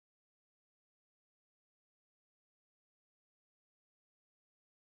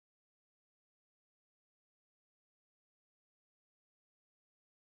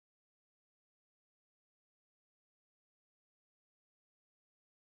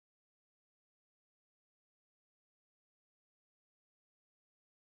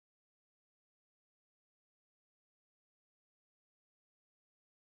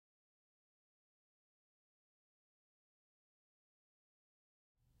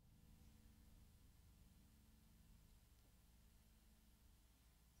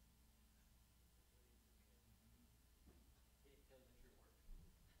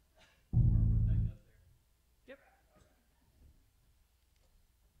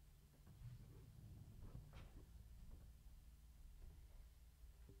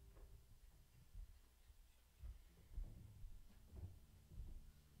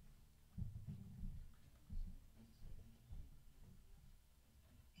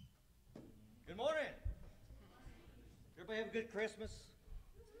Everybody have a good Christmas?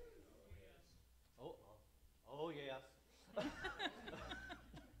 Oh, oh yes.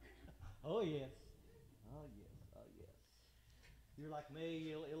 Oh yes. Oh yes. Oh yes. You're like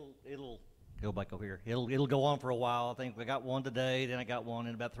me. It'll go back over here. It'll go on for a while. I think we got one today. Then I got one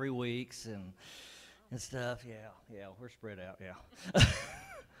in about 3 weeks and stuff. Yeah. We're spread out. Yeah.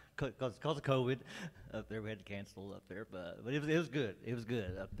 Because of COVID up there, we had to cancel up there, but it was good. It was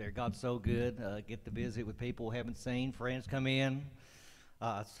good up there. God's so good. Get to visit with people we haven't seen. Friends come in,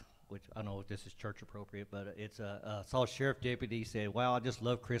 which I know this is church appropriate, but saw a sheriff deputy said, "Wow, I just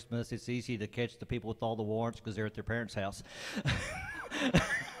love Christmas. It's easy to catch the people with all the warrants because they're at their parents' house."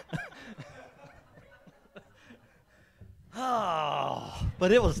 Oh,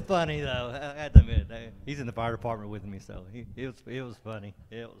 but it was funny though. I had to admit, he's in the fire department with me, so it was funny.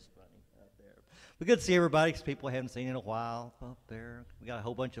 It was funny out there. But good to see everybody, because people I haven't seen in a while up there. We got a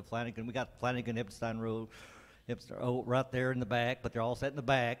whole bunch of Flanagan. We got Flanagan Epstein Road, right there in the back, but they're all sat in the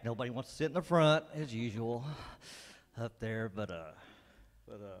back. Nobody wants to sit in the front as usual up there. But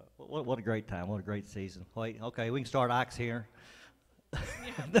what a great time! What a great season. Wait, okay, we can start Ike's here. Uh-oh.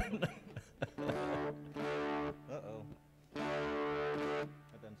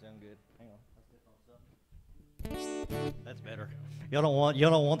 That doesn't sound good. Hang on. That's better. Y'all don't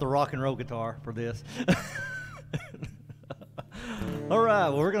want the rock and roll guitar for this. All right.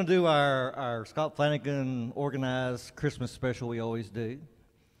 Well, we're gonna do our Scott Flanagan organized Christmas special. We always do.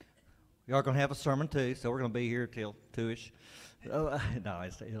 We are gonna have a sermon too, so we're gonna be here till 2ish. No,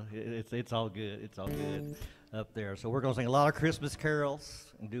 it's all good. It's all good up there. So we're gonna sing a lot of Christmas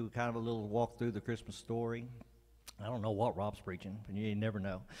carols and do kind of a little walk through the Christmas story. I don't know what Rob's preaching, and you never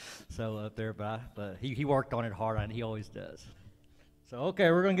know. So up there, but he worked on it hard, and he always does. So okay,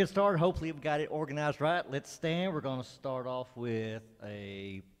 we're going to get started. Hopefully we've got it organized right. Let's stand. We're going to start off with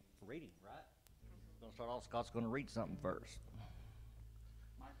a reading, right? We're going to start off. Scott's going to read something first.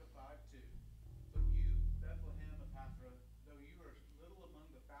 Micah 5:2. But you, Bethlehem Ephrathah, though you are little among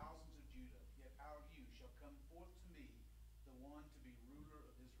the thousands of Judah, yet out of you shall come forth to me the one to be ruler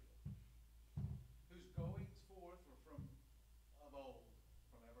of Israel, whose goings forth were from of old,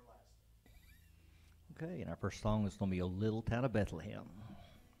 from everlasting. Okay, and our first song is going to be "O Little Town of Bethlehem."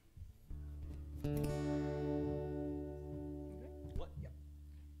 What? Yep.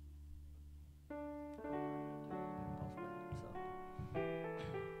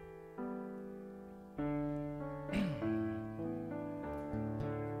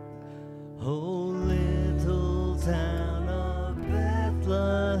 Oh, little town of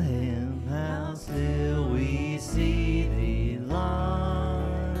Bethlehem, how still we see thee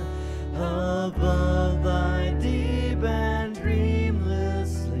lie above thy deep and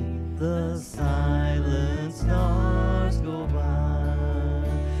dreamless sleep. The silent stars go by,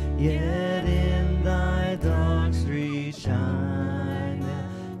 yet in thy dark street shine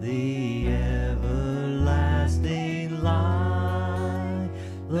the everlasting light.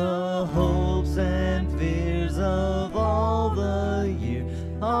 The hopes and fears of all the year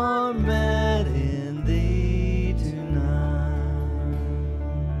are met in thee tonight.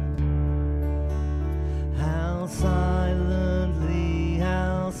 How silently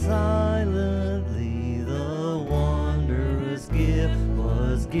the wondrous gift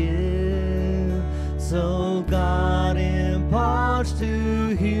was given. So God imparts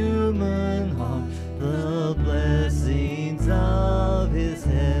to human heart the blessings of his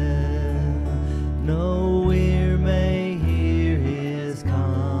heaven. No ear may hear his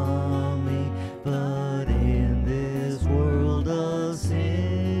coming, but in this world of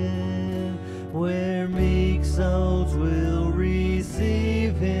sin, where meek souls will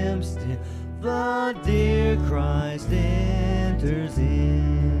receive him still, the dear Christ enters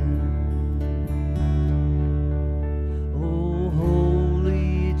in. O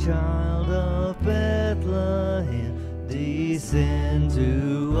holy child of Bethlehem, descend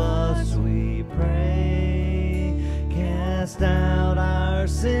to us, we pray. Cast out our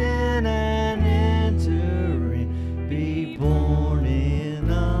sin and enter in. Be born in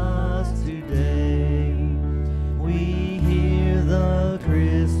us today. We hear the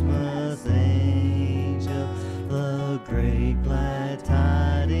Christmas angel the great glad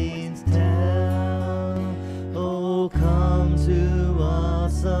tidings tell. Oh, come to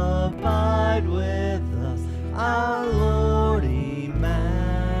us, abide with us, our Lord Emmanuel.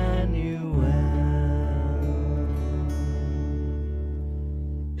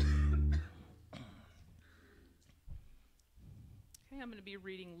 Okay, I'm going to be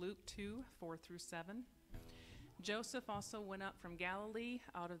reading Luke 2:4-7. Joseph also went up from Galilee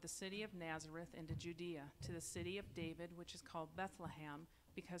out of the city of Nazareth into Judea to the city of David, which is called Bethlehem,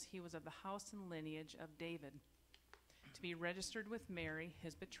 because he was of the house and lineage of David, to to be registered with Mary,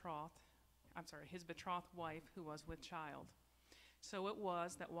 his betrothed wife, who was with child. So it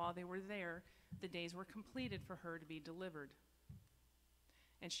was that while they were there, the days were completed for her to be delivered.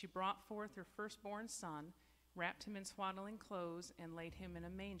 And she brought forth her firstborn son, wrapped him in swaddling clothes, and laid him in a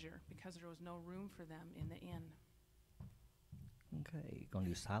manger, because there was no room for them in the inn. Okay, gonna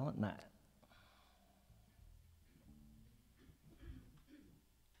do Silent Night.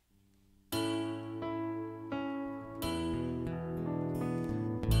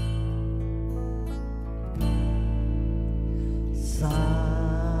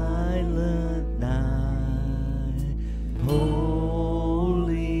 Silent night,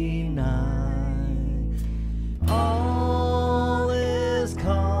 holy night, all is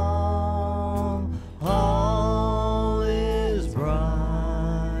calm, all is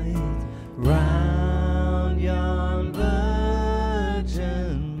bright, round yon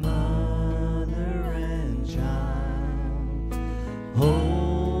virgin mother and child,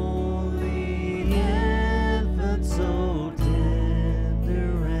 holy infant so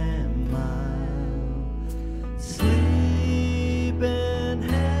tender and mild, sleep in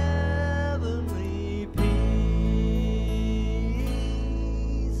heavenly peace,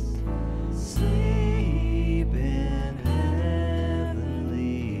 sleep in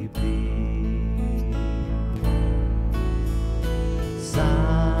heavenly peace.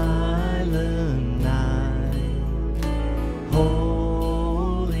 Silent night,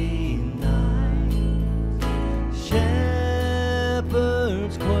 holy night,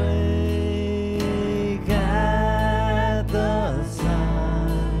 shepherds quake at the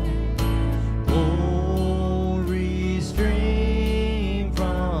sight, glory stream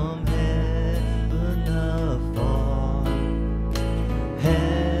from heaven afar,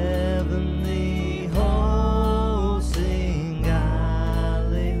 heavenly hosts sing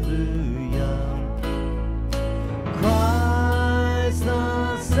hallelujah. Christ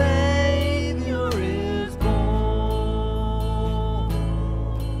the Savior is born.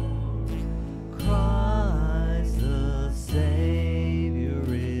 Christ the Savior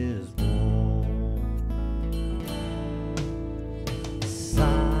is born.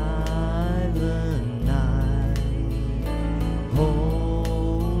 Silent night,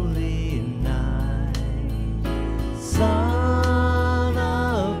 holy night, Son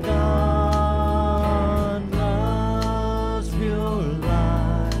of God, love's pure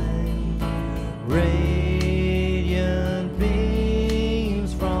light, radiant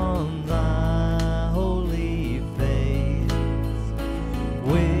beams from thy holy face,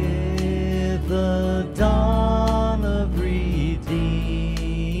 with the dawn of redeeming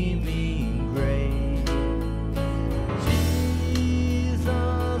grace.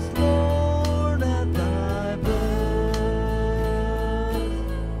 Jesus, Lord, at thy birth,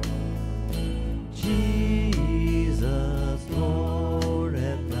 Jesus, Lord,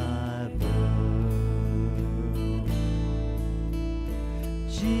 at thy birth,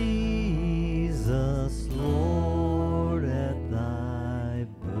 Jesus, Lord, at thy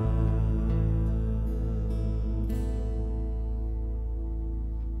birth.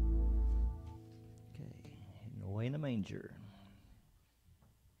 Okay, hidden away in a manger.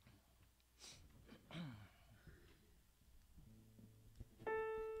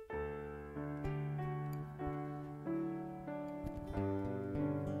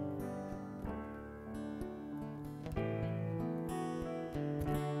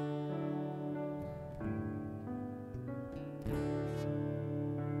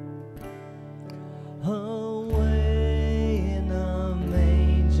 Away in a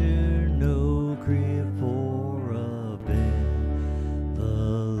manger, no crib for a bed, the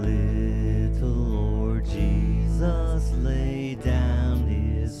little Lord Jesus laid down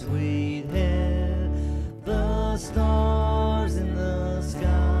his sweet head. The stars in the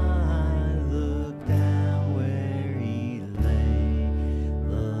sky looked down where he lay,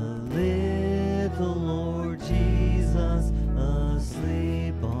 the little Lord Jesus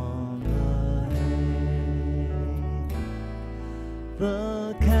asleep on the hay.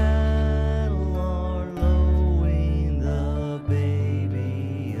 The cattle are lowing, the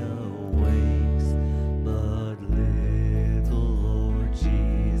baby awakes, but little Lord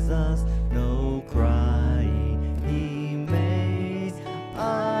Jesus no crying he makes.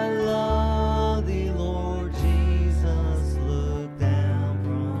 I love thee, Lord Jesus, look down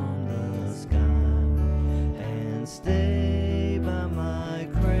from the sky and stay by my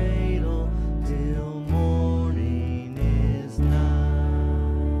cradle till morning is nigh.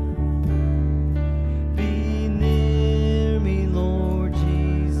 Be near me, Lord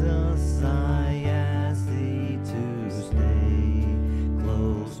Jesus, I ask thee to stay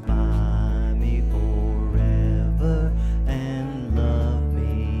close by.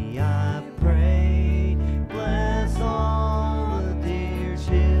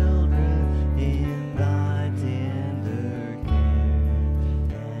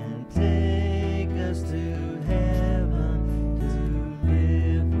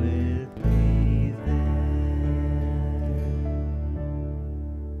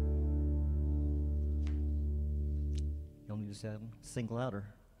 sing louder.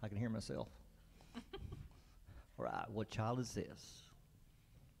 I can hear myself. All right, what child is this?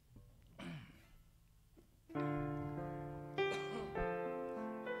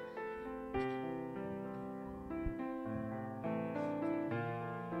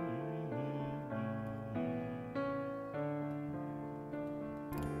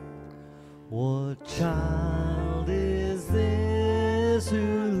 What child is this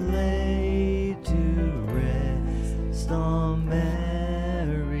who lay to rest on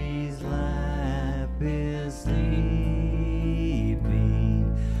Mary's lap is sleeping,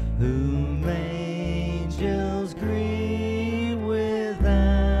 whom angels greet with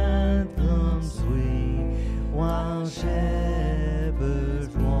anthems sweet, while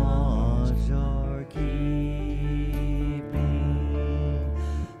shepherds watch are keeping?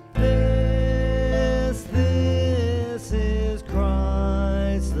 This is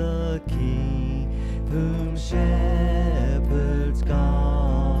Christ the King, whom shepherds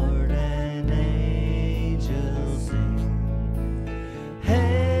guard and angels sing.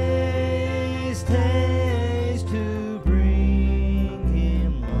 Haste, haste to bring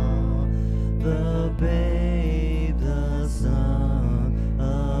him love, the babe, the Son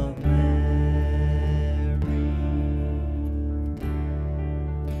of Mary.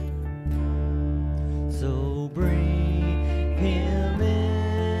 So bring him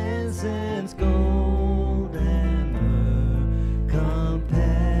incense, gold and myrrh, come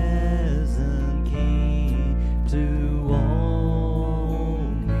peasant king to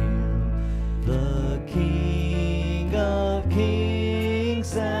own him, the King of kings,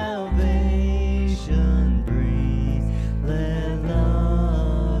 salvation brings. Let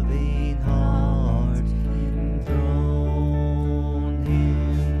loving hearts enthrone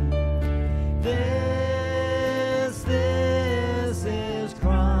him. This is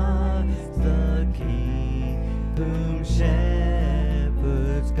Christ the King, whom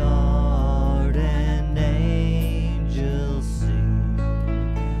shepherds guard and angels sing.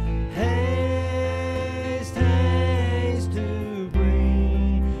 Haste, haste to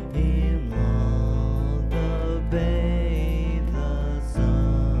bring him love, the babe, the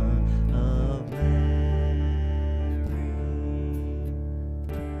Son of Mary.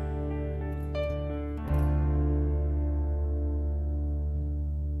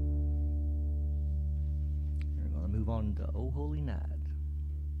 We're going to move on to O Holy Night.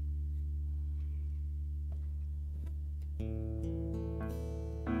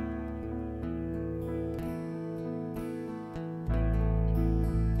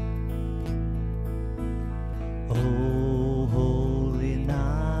 O holy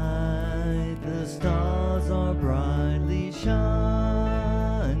night, the stars are brightly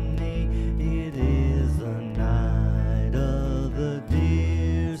shining. It is the night of the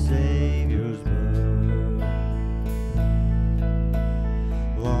dear Savior's birth.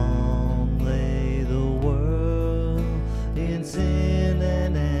 Long lay the world in sin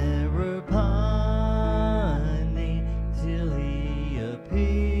and error pining, till he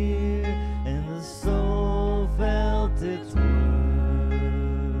appeared and the soul felt its worth.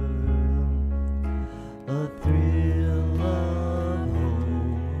 A thrill of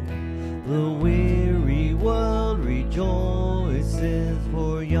hope, the weary world rejoices,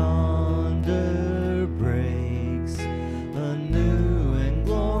 for yonder breaks a new and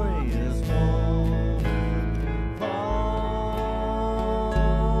glorious morn. Fall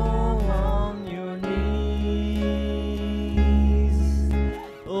on your knees.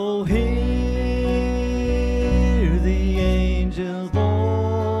 Oh, hear the angels' voices.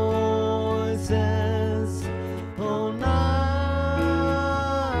 Oh, night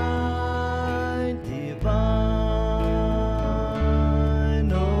divine,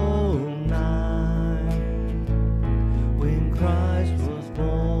 oh, night when Christ was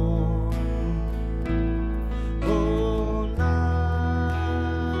born. Oh, night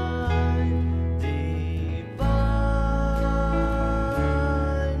divine,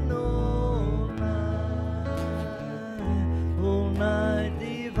 oh, night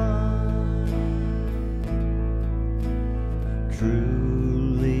divine.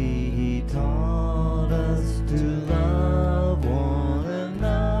 Truly he taught us to love one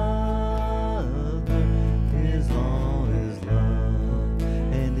another. His law is love,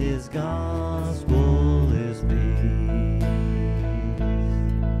 and his gospel is peace.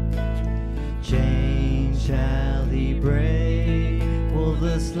 Chains shall he break, for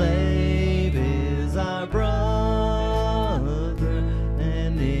the slave is our brother,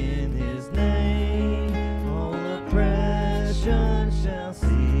 and in his name all oppression shall cease.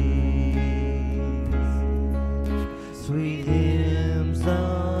 Sweet hymns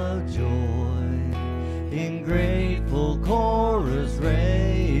of joy in grateful chorus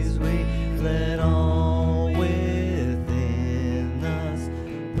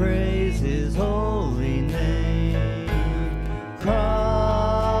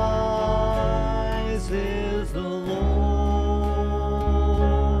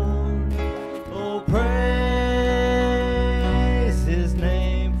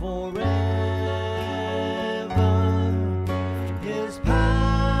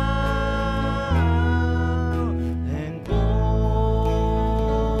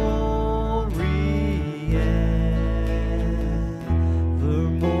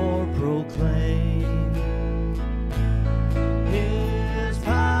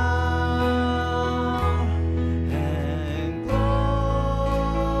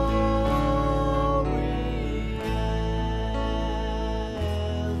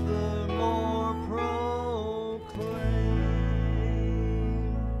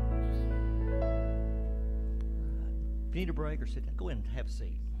need a break or sit down, go in and have a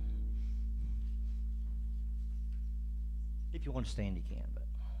seat. If you want to stand, you can, but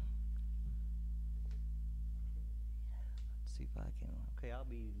let's see if I can. Okay, I'll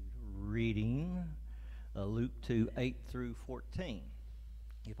be reading Luke 2, 8 through 14,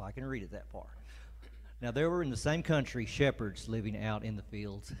 if I can read it that far. Now there were in the same country shepherds living out in the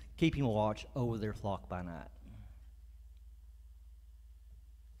fields, keeping watch over their flock by night.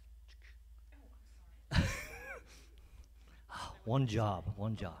 One job.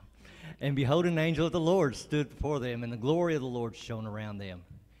 And behold, an angel of the Lord stood before them, and the glory of the Lord shone around them,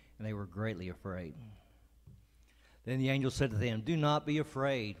 and they were greatly afraid. Then the angel said to them, "Do not be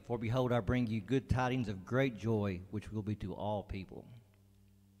afraid, for behold, I bring you good tidings of great joy, which will be to all people.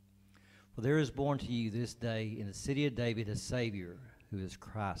 For there is born to you this day in the city of David a Savior, who is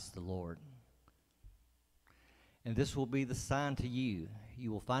Christ the Lord. And this will be the sign to you.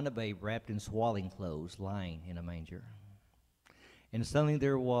 You will find a babe wrapped in swaddling clothes, lying in a manger." And suddenly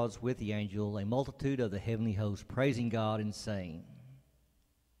there was with the angel a multitude of the heavenly host, praising God and saying,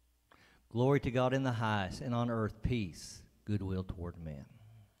 "Glory to God in the highest, and on earth peace, goodwill toward men."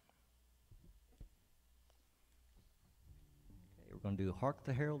 Okay, we're going to do "Hark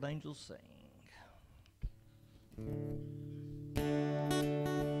the Herald Angels Sing."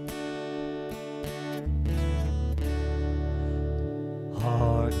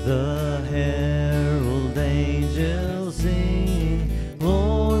 Hark the herald angels sing,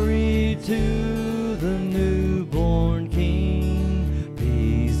 glory to the newborn King,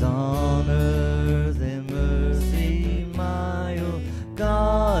 peace on earth and mercy mild,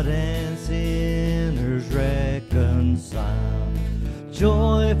 God and sinners reconciled.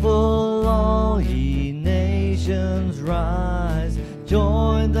 Joyful all ye nations rise,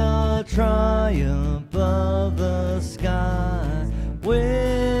 join the triumph of the skies.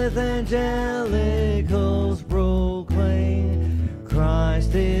 With angelic hosts proclaim,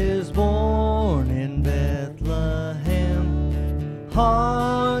 Christ is born in Bethlehem.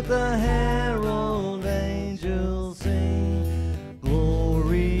 Hark the herald angels sing,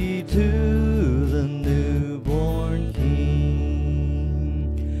 glory to the newborn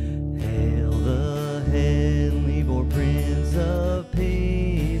King. Hail the heavenly born Prince of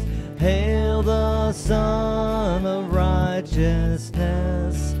Peace, hail the Son of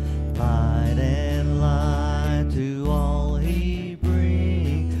righteousness, light and light to all he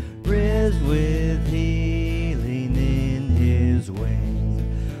brings, risen with healing in his wings.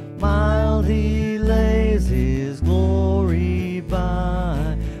 Mild he lays his glory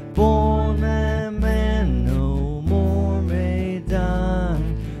by, born that man no more may die,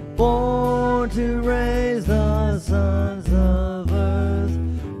 born to raise the sons of earth,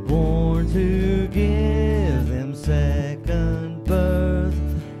 born to give them second birth.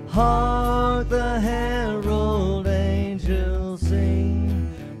 Hark the herald angels sing,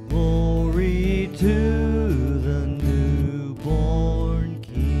 glory to the newborn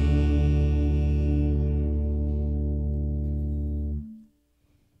King.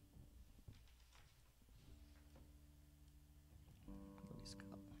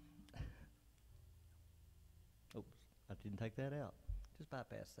 Oops, I didn't take that out. Just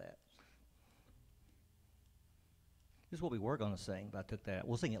bypass that. This is what we were going to sing, but I took that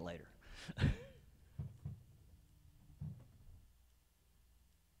out. We'll sing it later.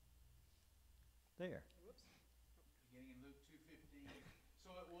 There. Beginning in Luke 2:15.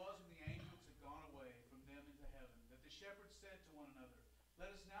 So it was when the angels had gone away from them into heaven, that the shepherds said to one another,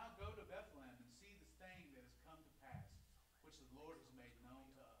 "Let us now go to Bethlehem and see this thing that has come to pass, which the Lord has made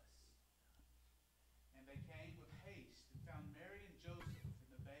known to us." And they came with haste and found Mary and Joseph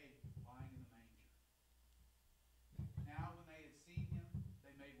and the babe lying in the manger. Now when they had seen him,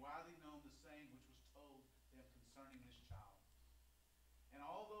 they made widely known the saying which was told them concerning this child. And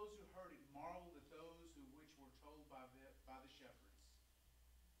all those who heard it marveled at those which were told by the shepherds.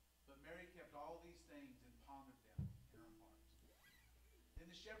 But Mary kept all these things and pondered them in her heart. Then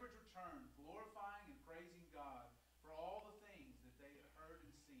the shepherds returned, glorifying and praising God for all the things that they had heard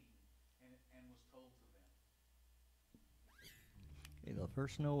and seen, and was told to them. Okay, the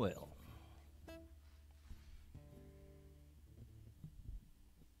first Noel.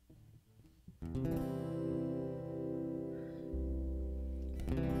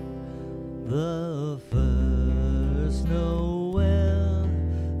 The first Noel,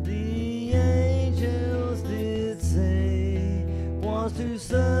 the angels did say, was to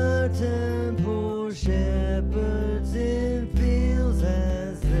certain poor shepherds in fields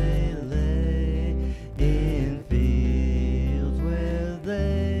as they lay, in fields where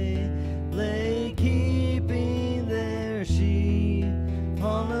they lay keeping their sheep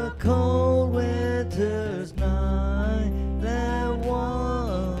on a cold winter's night.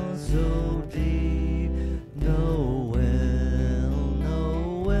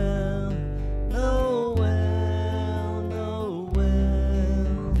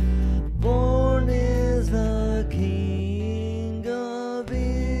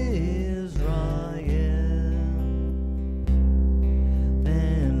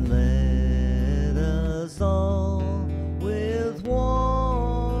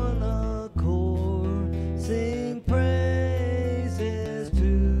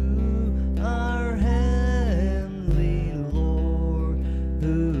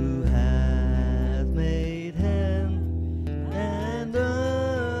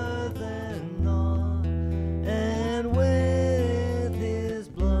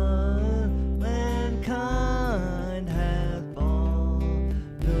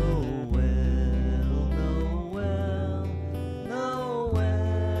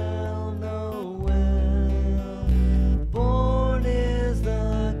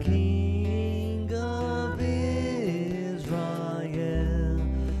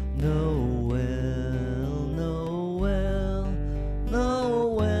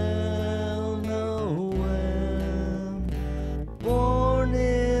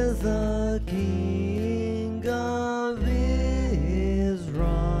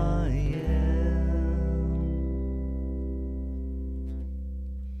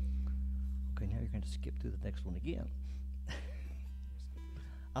 next one again.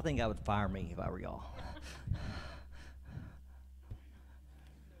 I think I would fire me if I were y'all.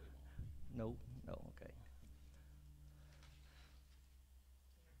 No, okay.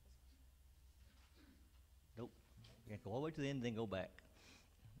 Nope. You have to go all the way to the end and then go back.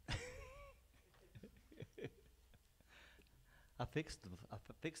 I fixed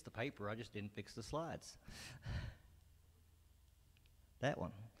the paper, I just didn't fix the slides. That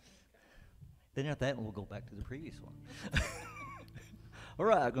one. Then after that one, we'll go back to the previous one. All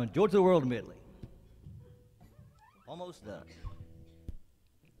right, I'm going to Joy to the World medley. Almost done.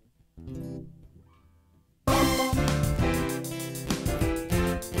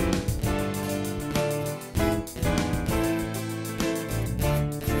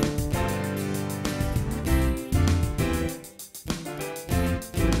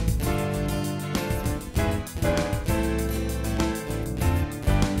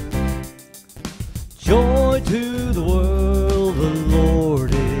 Joy to the world, the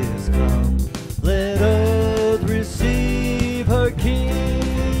Lord is come. Let earth receive her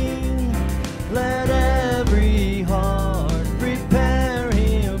King. Let every heart prepare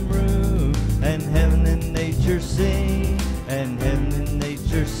him room. And heaven and nature sing, and heaven and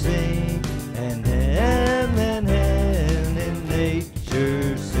nature sing, and heaven and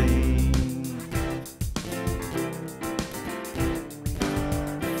nature sing.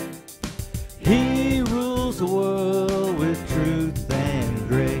 He rules the world with truth and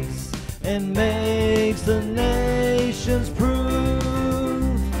grace, and makes the nations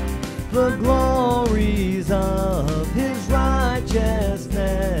prove the glories of his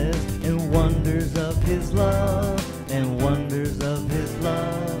righteousness, and wonders of his love, and wonders of his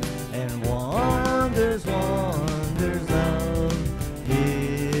love, and wonders of his love.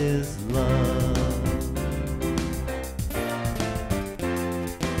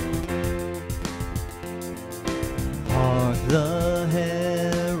 Hark the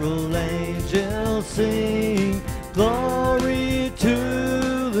herald angels sing, glory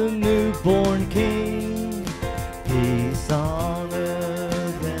to the newborn King. Peace on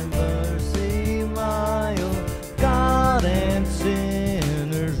earth and mercy mild, God and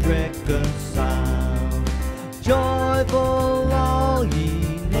sinners reconciled. Joyful all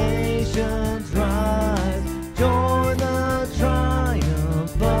ye nations rise, join the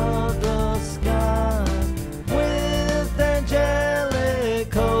triumph of the sky. With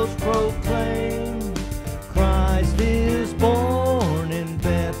angelic hosts proclaim, Christ is born in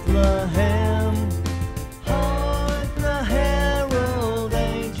Bethlehem. Hark the herald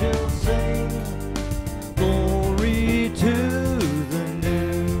angels sing, glory to the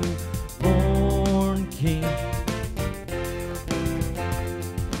newborn King.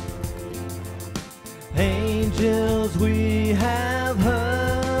 Angels we have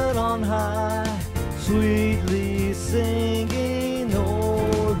heard on high, sweetly singing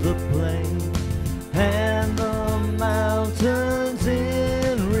o'er the plain, and the mountains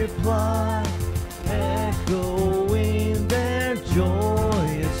in reply, echoing their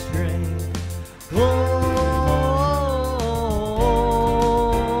joyous strain.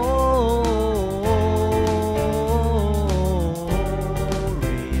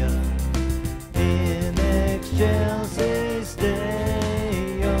 Gloria in excelsis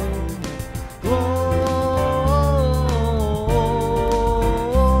Deo.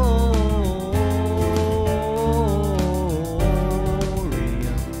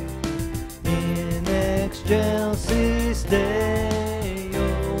 Gloria in excelsis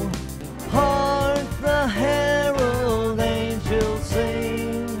Deo. Hark the herald angels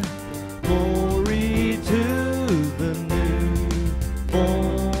sing, glory to the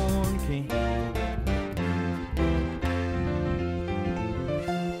newborn King.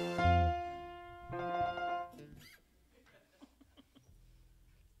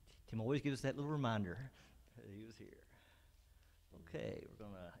 Tim always gives us that little reminder that he was here. Okay, we're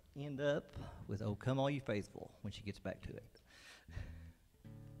going to end up with "O Come All You Faithful" when she gets back to it.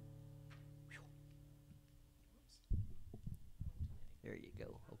 There you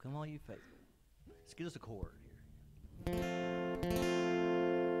go. "Oh, come all you faithful." Let's get us a chord here.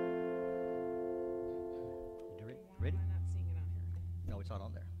 You ready? Why am I not seeing it on here? No, it's not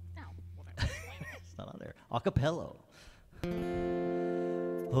on there. No. Whatever. It's not on there. Acapella.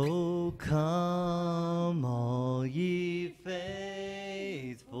 Oh, come all ye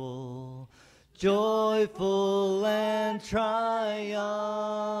faithful, joyful and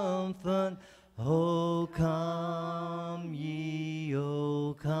triumphant. Oh, come ye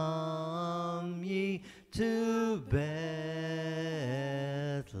to Bethlehem.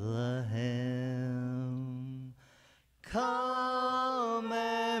 Come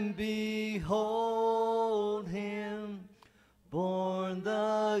and behold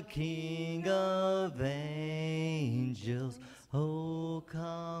the King of angels. Oh,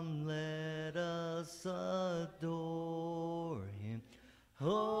 come, let us adore him.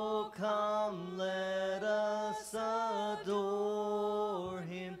 Oh, come, let us adore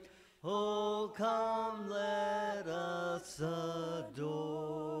him. Oh, come, let us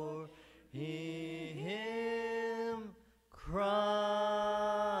adore him, Christ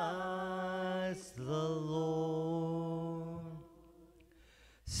the Lord.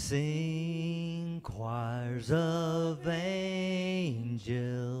 Sing, choirs of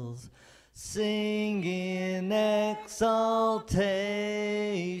angels, sing in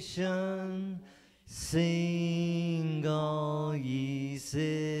exaltation. Sing, all ye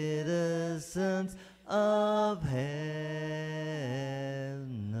citizens of heaven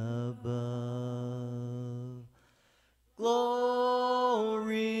above.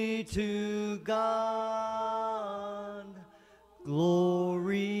 Glory to God,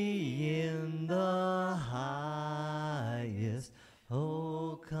 glory in the highest.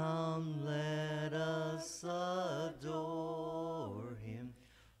 Oh, come, let us adore him.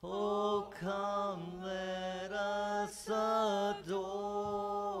 Oh, come, let us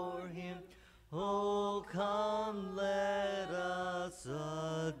adore him. Oh, come, let us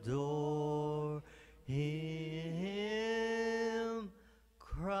adore him,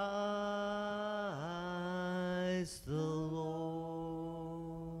 Christ the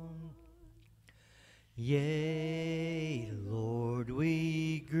Lord. Yea, Lord,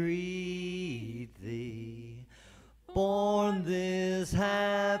 we greet thee, born this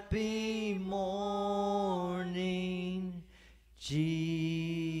happy morning.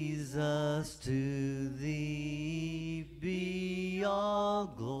 Jesus, to thee be all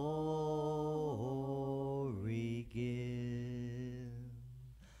glory given.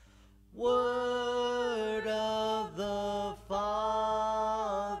 Word of the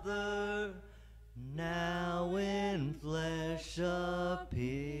Father, now in flesh appearing.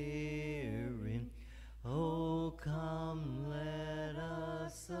 Oh, come, let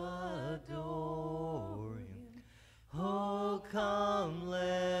us adore him. Oh, come,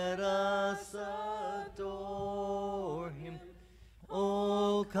 let us adore him.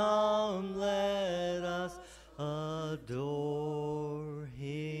 Oh, come, let us adore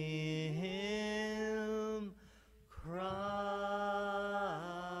him, Christ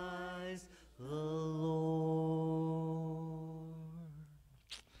the Lord.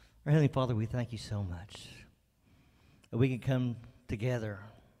 Our Heavenly Father, we thank you so much that we can come together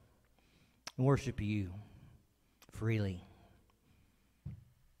and worship you freely.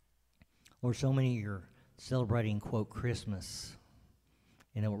 Lord, so many are celebrating, quote, Christmas,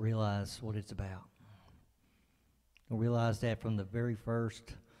 and don't realize what it's about. Don't realize that from the very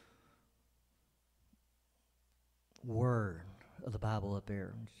first word of the Bible up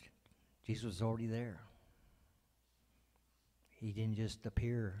there, Jesus was already there. He didn't just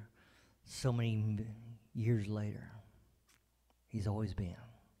appear so many years later. He's always been.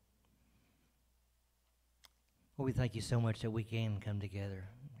 Lord, we thank you so much that we can come together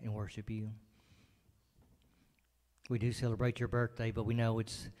and worship you. We do celebrate your birthday, but we know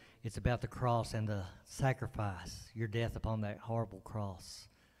it's about the cross and the sacrifice, your death upon that horrible cross,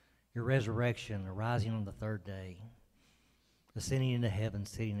 your resurrection, the rising on the third day, ascending into heaven,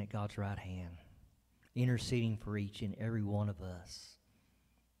 sitting at God's right hand, interceding for each and every one of us.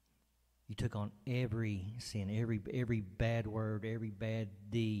 You took on every sin, every bad word, every bad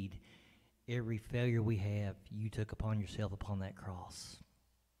deed, every failure we have, you took upon yourself upon that cross.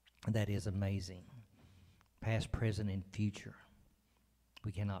 And that is amazing. Past, present, and future.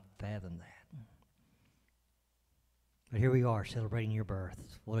 We cannot fathom that. But here we are celebrating your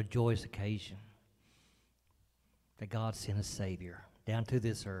birth. What a joyous occasion that God sent a Savior down to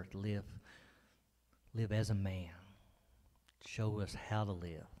this earth to live as a man, to show us how to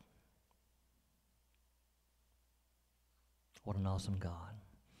live. What an awesome God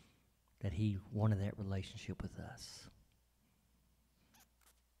that he wanted that relationship with us.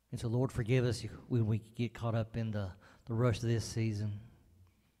 And so, Lord, forgive us when we get caught up in the rush of this season.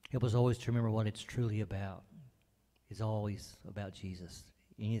 Help us always to remember what it's truly about. It's always about Jesus.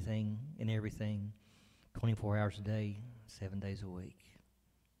 Anything and everything, 24 hours a day, 7 days a week.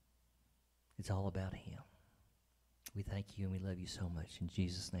 It's all about him. We thank you and we love you so much. In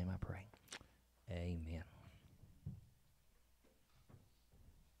Jesus' name I pray. Amen.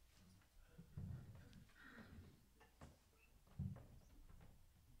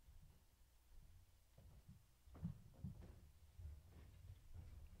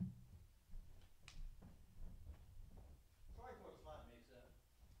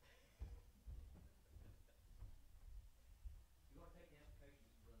 You want to take the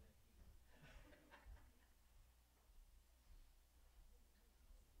applications and run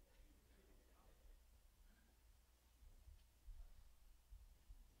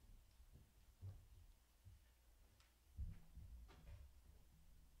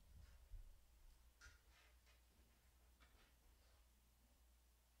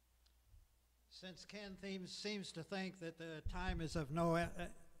Since Ken seems to think that the time is of no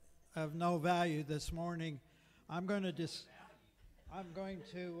value this morning, I'm going to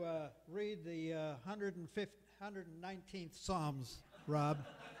read the 119th Psalms, Rob,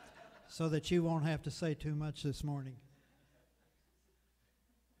 so that you won't have to say too much this morning.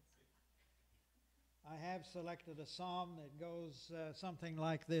 I have selected a psalm that goes something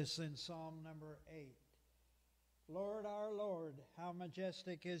like this in Psalm number 8. Lord, our Lord, how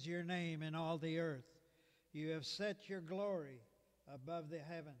majestic is your name in all the earth. You have set your glory above the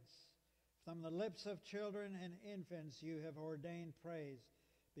heavens. From the lips of children and infants you have ordained praise,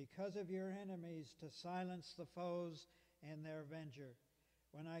 because of your enemies to silence the foes and their avenger.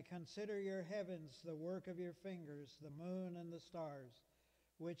 When I consider your heavens, the work of your fingers, the moon and the stars,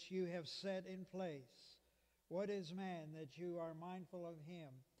 which you have set in place. What is man that you are mindful of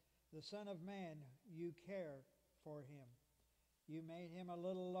him? The Son of Man, you care for him. You made him a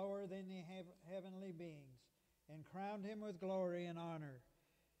little lower than the heavenly beings, and crowned him with glory and honor.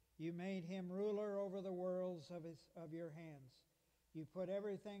 You made him ruler over the worlds of your hands. You put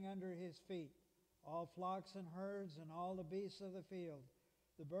everything under his feet, all flocks and herds and all the beasts of the field,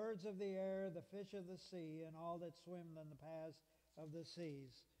 the birds of the air, the fish of the sea, and all that swim in the paths of the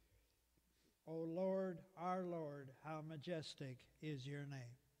seas. O Lord, our Lord, how majestic is your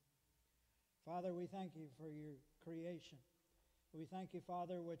name. Father, we thank you for your creation. We thank you,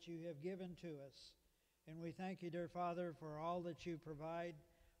 Father, what you have given to us. And we thank you, dear Father, for all that you provide,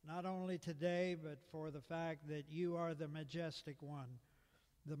 not only today, but for the fact that you are the majestic one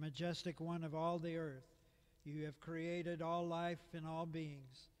of all the earth. You have created all life and all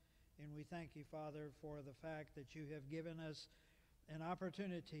beings. And we thank you, Father, for the fact that you have given us an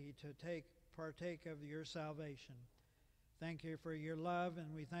opportunity to partake of your salvation. Thank you for your love, and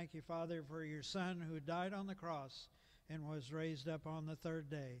we thank you, Father, for your Son who died on the cross and was raised up on the third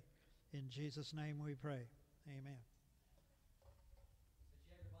day. In Jesus' name we pray. Amen. If you have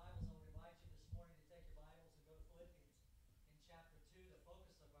your Bibles, I would invite you this morning to take your Bibles and go to Philippians in chapter 2. The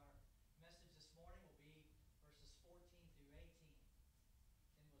focus of our message this morning will be verses 14 through 18.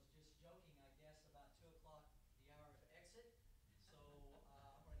 Ken was just joking, I guess, about 2 o'clock, the hour of exit. So I'm going to try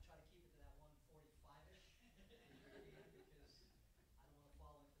to keep it to that 1:45-ish because I don't want to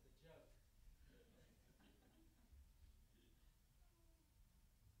fall into the joke.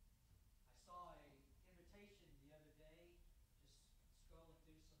 I saw an invitation the other day, just scrolling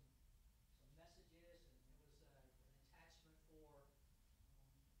through some messages, and it was an attachment for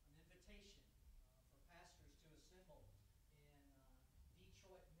an invitation for pastors to assemble in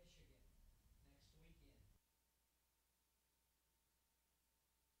Detroit, Michigan next weekend.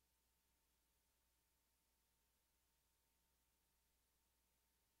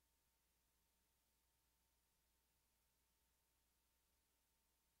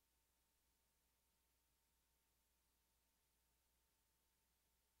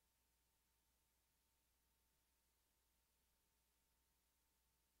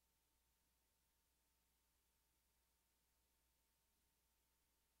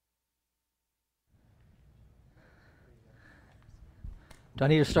 Do I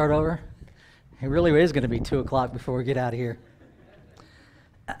need to start over? It really is going to be 2 o'clock before we get out of here.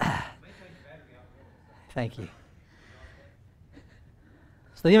 Thank you.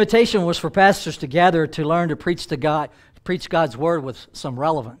 So the invitation was for pastors to gather to learn to preach God's word with some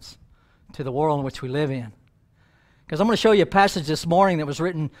relevance to the world in which we live in. Because I'm going to show you a passage this morning that was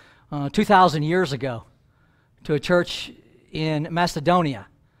written 2,000 years ago to a church in Macedonia,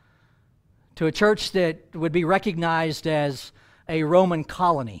 to a church that would be recognized as a Roman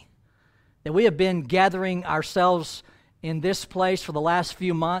colony, that we have been gathering ourselves in this place for the last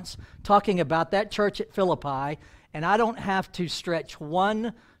few months, talking about that church at Philippi, and I don't have to stretch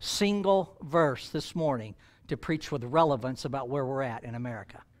one single verse this morning to preach with relevance about where we're at in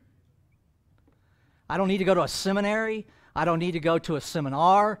America. I don't need to go to a seminary. I don't need to go to a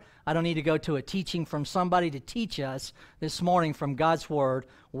seminar. I don't need to go to a teaching from somebody to teach us this morning from God's Word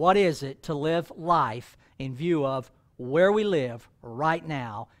what is it to live life in view of where we live right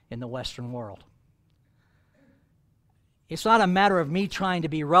now in the Western world. It's not a matter of me trying to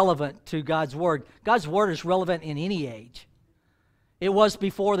be relevant to God's Word. God's Word is relevant in any age. It was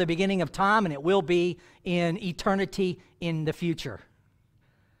before the beginning of time, and it will be in eternity in the future.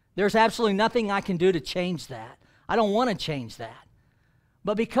 There's absolutely nothing I can do to change that. I don't want to change that.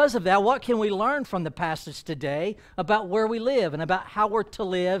 But because of that, what can we learn from the passage today about where we live and about how we're to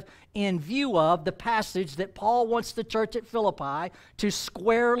live in view of the passage that Paul wants the church at Philippi to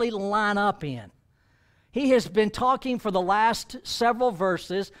squarely line up in? He has been talking for the last several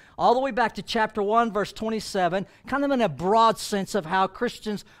verses, all the way back to chapter 1, verse 27, kind of in a broad sense of how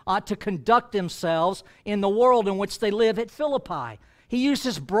Christians ought to conduct themselves in the world in which they live at Philippi. He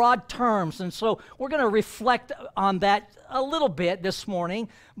uses broad terms, and so we're going to reflect on that a little bit this morning,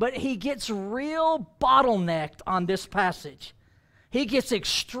 but he gets real bottlenecked on this passage. He gets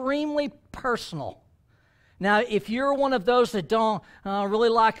extremely personal. Now, if you're one of those that don't really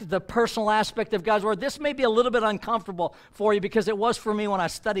like the personal aspect of God's Word, this may be a little bit uncomfortable for you, because it was for me when I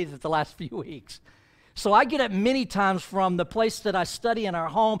studied it the last few weeks. So I get up many times from the place that I study in our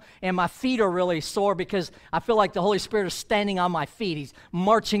home, and my feet are really sore because I feel like the Holy Spirit is standing on my feet. He's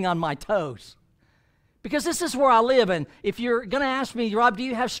marching on my toes. Because this is where I live, and if you're going to ask me, Rob, do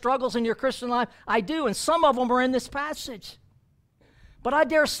you have struggles in your Christian life? I do, and some of them are in this passage. But I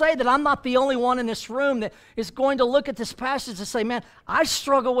dare say that I'm not the only one in this room that is going to look at this passage and say, man, I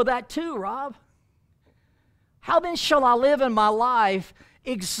struggle with that too, Rob. How then shall I live in my life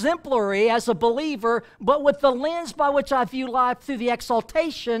exemplary as a believer, but with the lens by which I view life through the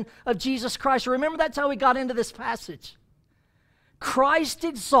exaltation of Jesus Christ? Remember, that's how we got into this passage. Christ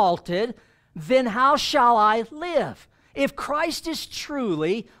exalted, then how shall I live? If Christ is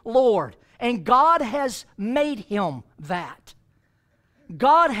truly Lord, and God has made him that,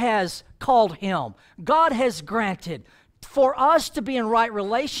 God has called him, God has granted for us to be in right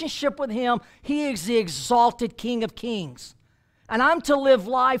relationship with him. He is the exalted King of Kings. And I'm to live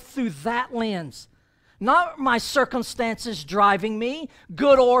life through that lens. Not my circumstances driving me,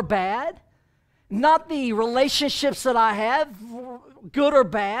 good or bad. Not the relationships that I have, good or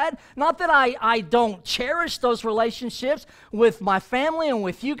bad. Not that I don't cherish those relationships with my family and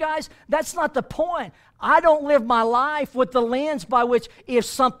with you guys. That's not the point. I don't live my life with the lens by which if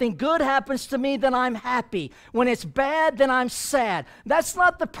something good happens to me, then I'm happy. When it's bad, then I'm sad. That's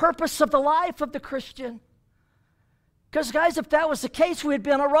not the purpose of the life of the Christian. Because, guys, if that was the case, we'd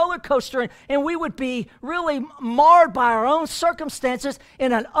be on a roller coaster, and we would be really marred by our own circumstances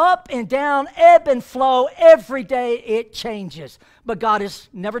in an up and down, ebb and flow. Every day it changes. But God is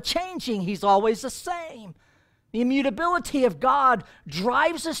never changing. He's always the same. The immutability of God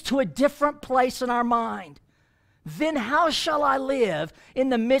drives us to a different place in our mind. Then how shall I live in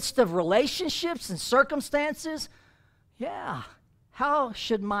the midst of relationships and circumstances? Yeah, how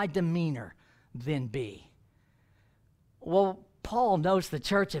should my demeanor then be? Well, Paul knows the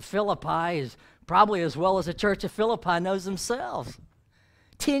church at Philippi is probably as well as the church at Philippi knows themselves.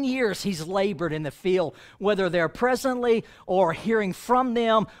 10 years he's labored in the field, whether they're presently or hearing from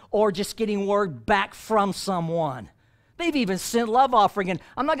them or just getting word back from someone. They've even sent love offering, and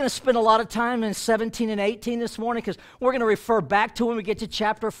I'm not going to spend a lot of time in 17 and 18 this morning because we're going to refer back to when we get to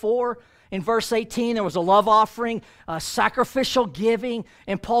chapter 4. In verse 18, there was a love offering, sacrificial giving,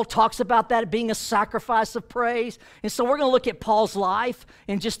 and Paul talks about that being a sacrifice of praise. And so we're going to look at Paul's life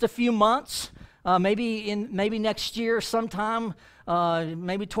in just a few months, maybe next year sometime,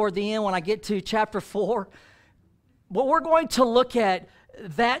 maybe toward the end when I get to chapter 4. But we're going to look at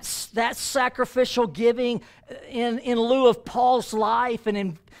that sacrificial giving in lieu of Paul's life and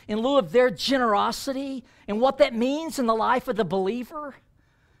in lieu of their generosity and what that means in the life of the believer.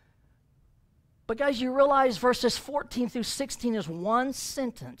 But guys, you realize verses 14 through 16 is one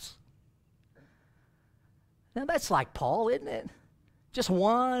sentence. Now that's like Paul, isn't it? Just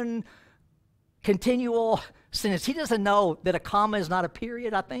one continual sentence. He doesn't know that a comma is not a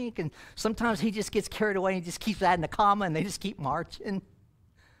period, I think, and sometimes he just gets carried away and just keeps adding a comma and they just keep marching.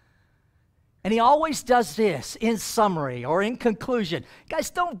 And he always does this in summary or in conclusion. Guys,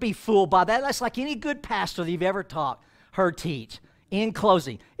 don't be fooled by that. That's like any good pastor that you've ever heard teach. In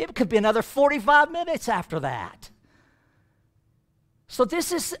closing, it could be another 45 minutes after that. So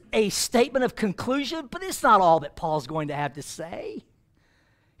this is a statement of conclusion, but it's not all that Paul's going to have to say.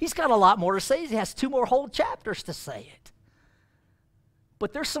 He's got a lot more to say. He has 2 more whole chapters to say it.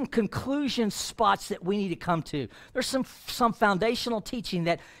 But there's some conclusion spots that we need to come to. There's some foundational teaching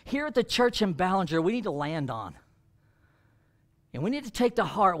that here at the church in Ballinger we need to land on. And we need to take to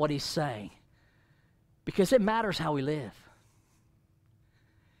heart what he's saying because it matters how we live.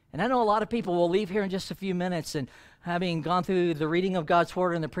 And I know a lot of people will leave here in just a few minutes and having gone through the reading of God's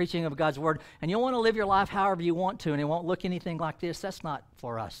Word and the preaching of God's Word, and you'll want to live your life however you want to, and it won't look anything like this. That's not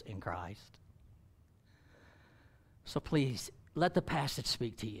for us in Christ. So please, let the passage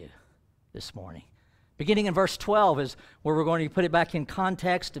speak to you this morning. Beginning in verse 12 is where we're going to put it back in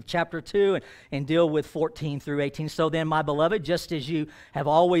context of chapter 2 and deal with 14 through 18. So then, my beloved, just as you have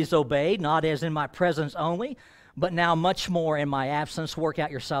always obeyed, not as in my presence only, but now much more in my absence, work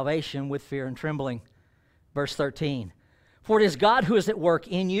out your salvation with fear and trembling. Verse 13, for it is God who is at work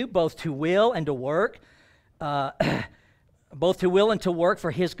in you, both to will and to work both to will and to work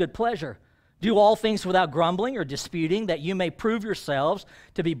for his good pleasure. Do all things without grumbling or disputing, that you may prove yourselves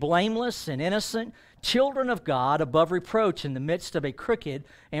to be blameless and innocent, children of God, above reproach in the midst of a crooked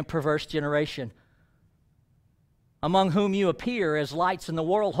and perverse generation, among whom you appear as lights in the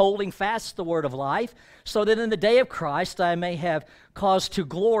world, holding fast the word of life, so that in the day of Christ I may have cause to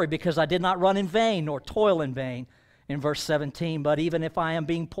glory, because I did not run in vain nor toil in vain. In verse 17, but even if I am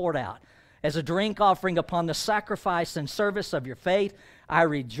being poured out as a drink offering upon the sacrifice and service of your faith, I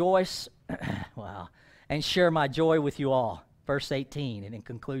rejoice wow, and share my joy with you all. Verse 18, and in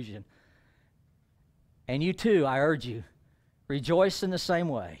conclusion, and you too, I urge you, rejoice in the same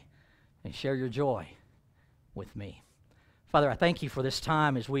way and share your joy with me. Father, I thank you for this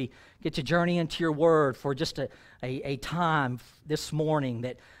time as we get to journey into your word for just a time this morning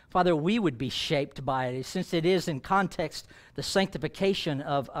that, Father, we would be shaped by it, since it is in context the sanctification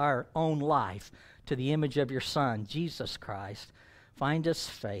of our own life to the image of your Son, Jesus Christ. Find us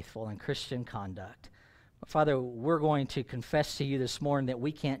faithful in Christian conduct. Father, we're going to confess to you this morning that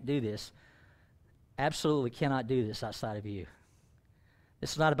we can't do this, absolutely cannot do this outside of you.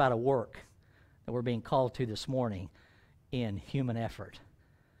 This is not about a work that we're being called to this morning in human effort.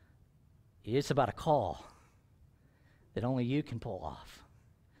 It's about a call that only you can pull off.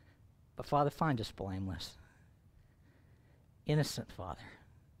 But Father, find us blameless, innocent, Father,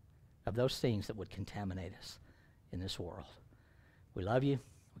 of those things that would contaminate us in this world. We love you.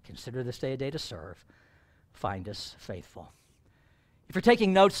 We consider this day a day to serve. Find us faithful. If you're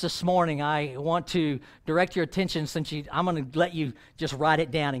taking notes this morning, I want to direct your attention, since I'm going to let you just write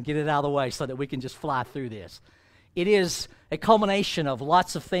it down and get it out of the way so that we can just fly through this. It is a culmination of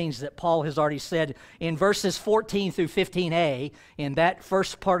lots of things that Paul has already said in verses 14 through 15a. In that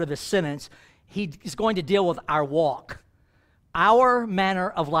first part of the sentence, he is going to deal with our walk, our manner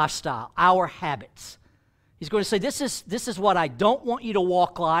of lifestyle, our habits. He's going to say, this is what I don't want you to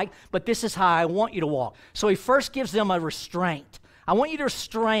walk like, but this is how I want you to walk. So he first gives them a restraint. I want you to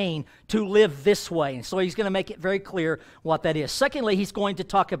restrain to live this way. And so he's going to make it very clear what that is. Secondly, he's going to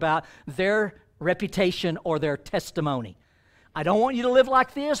talk about their reputation or their testimony. I don't want you to live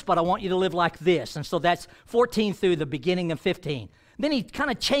like this, but I want you to live like this. And so that's 14 through the beginning of 15. Then he kind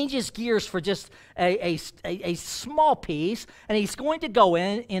of changes gears for just a small piece, and he's going to go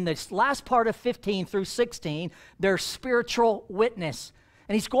in this last part of 15 through 16, their spiritual witness.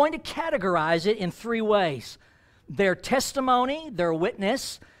 And he's going to categorize it in three ways: their testimony, their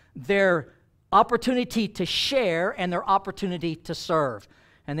witness, their opportunity to share, and their opportunity to serve.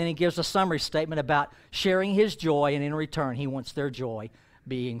 And then he gives a summary statement about sharing his joy, and in return, he wants their joy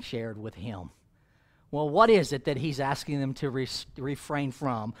being shared with him. Well, what is it that he's asking them to refrain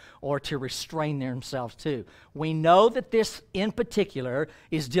from or to restrain themselves to? We know that this in particular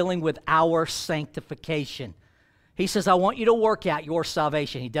is dealing with our sanctification. He says, I want you to work out your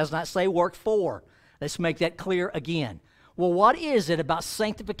salvation. He does not say work for. Let's make that clear again. Well, what is it about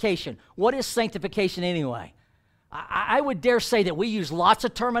sanctification? What is sanctification anyway? I would dare say that we use lots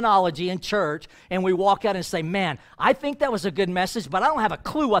of terminology in church, and we walk out and say, man, I think that was a good message, but I don't have a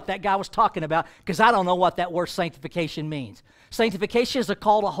clue what that guy was talking about because I don't know what that word sanctification means. Sanctification is a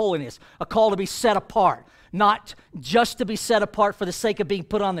call to holiness, a call to be set apart, not just to be set apart for the sake of being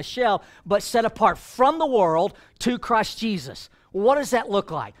put on the shelf, but set apart from the world to Christ Jesus. What does that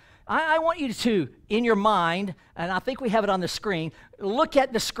look like? I want you to, in your mind, and I think we have it on the screen, look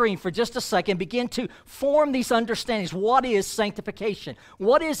at the screen for just a second, begin to form these understandings. What is sanctification?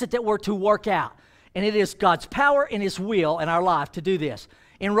 What is it that we're to work out? And it is God's power and His will in our life to do this.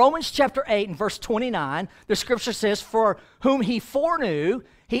 In Romans chapter 8 and verse 29, the scripture says, for whom He foreknew,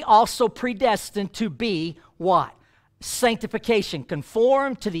 He also predestined to be what? Sanctification,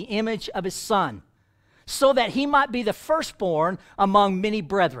 conformed to the image of His Son, so that He might be the firstborn among many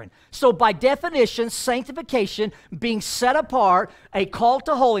brethren. So by definition, sanctification, being set apart, a call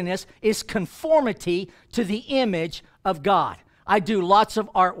to holiness, is conformity to the image of God. I do lots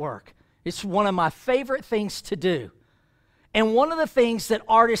of artwork. It's one of my favorite things to do. And one of the things that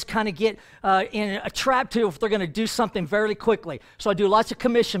artists kind of get in a trap to if they're going to do something very quickly. So I do lots of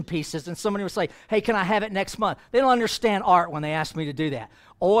commission pieces, and somebody will say, hey, can I have it next month? They don't understand art when they ask me to do that.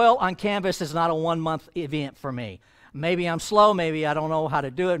 Oil on canvas is not a one-month event for me. Maybe I'm slow, maybe I don't know how to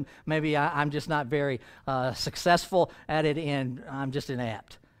do it, maybe I'm just not very successful at it, and I'm just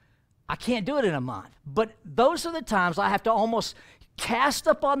inept. I can't do it in a month. But those are the times I have to almost cast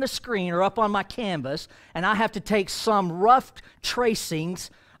up on the screen or up on my canvas, and I have to take some rough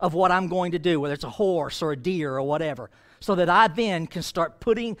tracings of what I'm going to do, whether it's a horse or a deer or whatever, so that I then can start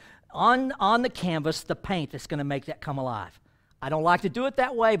putting on the canvas the paint that's going to make that come alive. I don't like to do it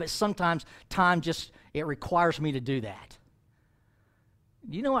that way, but sometimes time just It requires me to do that.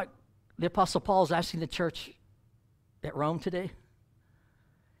 You know what the Apostle Paul is asking the church at Rome today?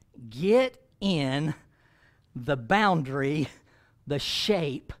 Get in the boundary, the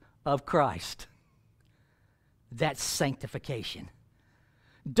shape of Christ. That's sanctification.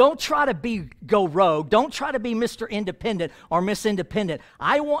 Don't try to go rogue. Don't try to be Mr. Independent or Miss Independent.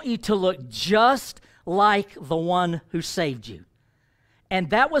 I want you to look just like the one who saved you.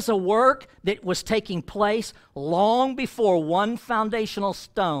 And that was a work that was taking place long before one foundational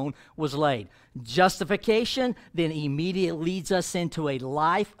stone was laid. Justification then immediately leads us into a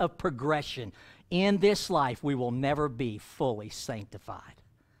life of progression. In this life, we will never be fully sanctified.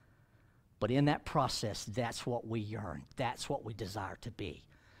 But in that process, that's what we yearn. That's what we desire to be.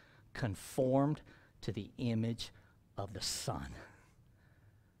 Conformed to the image of the Son.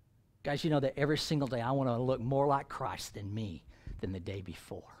 Guys, you know that every single day I want to look more like Christ than the day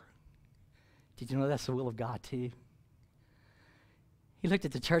before. Did you know that's the will of God too? He looked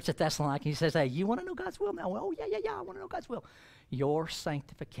at the church at Thessalonica and he says, hey, you want to know God's will now? Well, oh, yeah, I want to know God's will. Your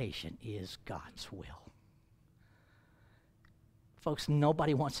sanctification is God's will. Folks,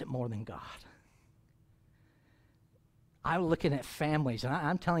 nobody wants it more than God. I'm looking at families, and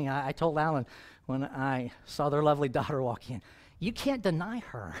I'm telling you, I told Alan when I saw their lovely daughter walk in, you can't deny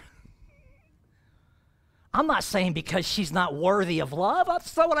her. I'm not saying because she's not worthy of love.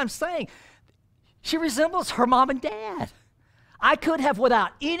 That's not what I'm saying. She resembles her mom and dad. I could have,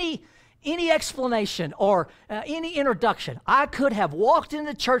 without any explanation or any introduction, I could have walked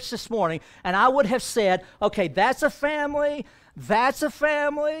into church this morning and I would have said, okay, that's a family, that's a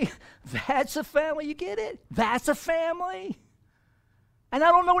family, that's a family. You get it? That's a family. And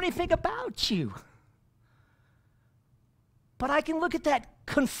I don't know anything about you. But I can look at that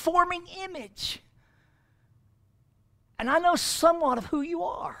conforming image and I know somewhat of who you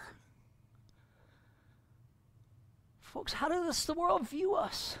are. Folks, how does the world view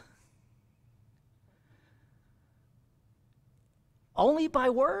us? Only by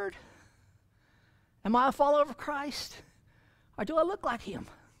word? Am I a follower of Christ? Or do I look like him?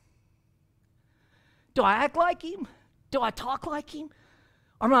 Do I act like him? Do I talk like him?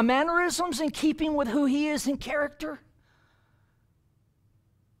 Are my mannerisms in keeping with who he is in character?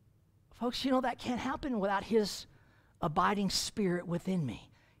 Folks, you know that can't happen without his abiding spirit within me.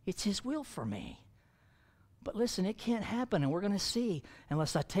 It's his will for me. But listen, it can't happen, and we're going to see,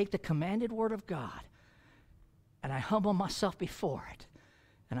 unless I take the commanded word of God and I humble myself before it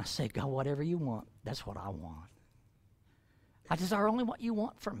and I say, God, whatever you want, that's what I want. I desire only what you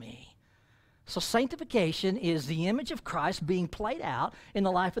want for me. So sanctification is the image of Christ being played out in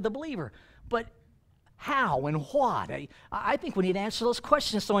the life of the believer. But how and what? I think we need to answer those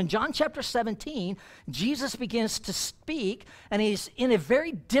questions. So in John chapter 17, Jesus begins to speak, and he's in a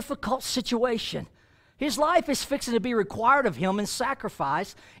very difficult situation. His life is fixing to be required of him in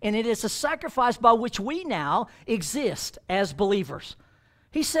sacrifice, and it is a sacrifice by which we now exist as believers.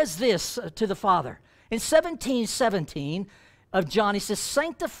 He says this to the Father. In 17:17 of John, he says,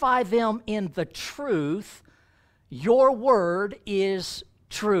 sanctify them in the truth. Your word is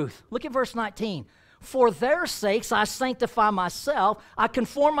truth. Look at verse 19. For their sakes I sanctify myself. I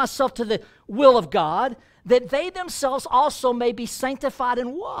conform myself to the will of God, that they themselves also may be sanctified in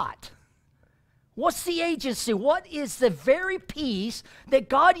what? What's the agency? What is the very piece that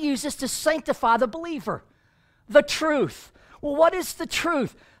God uses to sanctify the believer? The truth. Well, what is the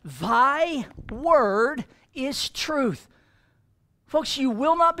truth? Thy word is truth. Folks, you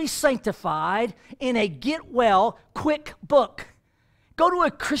will not be sanctified in a get-well-quick book. Go to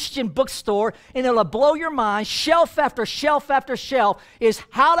a Christian bookstore and it'll blow your mind. Shelf after shelf after shelf is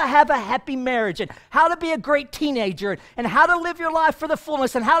how to have a happy marriage and how to be a great teenager and how to live your life for the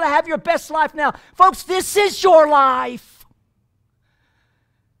fullness and how to have your best life now. Folks, this is your life.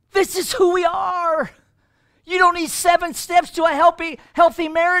 This is who we are. You don't need 7 steps to a healthy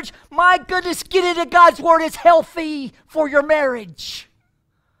marriage. My goodness, get into God's word. It's healthy for your marriage.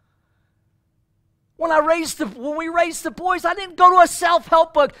 When we raised the boys, I didn't go to a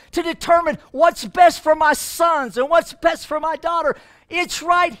self-help book to determine what's best for my sons and what's best for my daughter. It's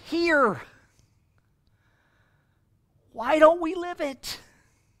right here. Why don't we live it?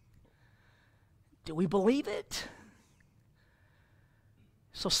 Do we believe it?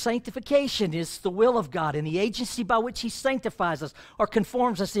 So sanctification is the will of God, and the agency by which he sanctifies us or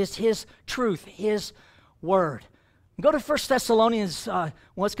conforms us is his truth, his word. Go to 1 Thessalonians,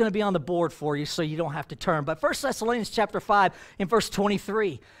 it's going to be on the board for you so you don't have to turn. But 1 Thessalonians chapter 5 in verse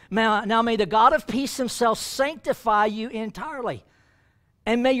 23. Now may the God of peace himself sanctify you entirely.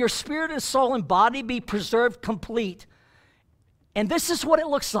 And may your spirit and soul and body be preserved complete. And this is what it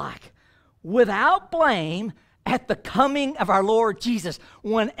looks like. without blame at the coming of our Lord Jesus.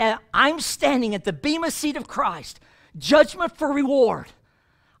 When I'm standing at the bema seat of Christ, judgment for reward,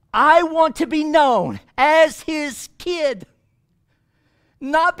 I want to be known as his kid.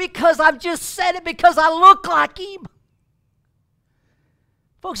 Not because I've just said it because I look like him.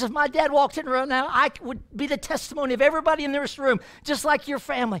 Folks, if my dad walked in right now, I would be the testimony of everybody in this room, just like your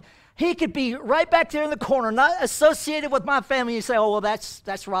family. He could be right back there in the corner, not associated with my family. You say, oh, well,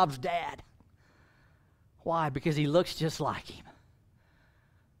 that's Rob's dad. Why? Because he looks just like him.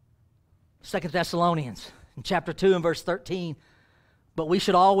 2 Thessalonians, in chapter 2 and verse 13, but we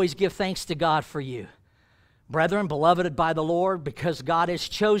should always give thanks to God for you, brethren, beloved by the Lord, because God has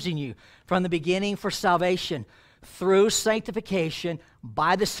chosen you from the beginning for salvation through sanctification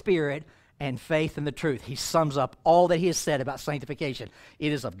by the Spirit and faith in the truth. He sums up all that he has said about sanctification.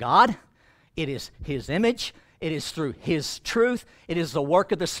 It is of God. It is his image. It is through his truth. It is the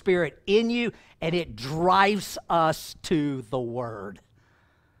work of the Spirit in you, and it drives us to the Word.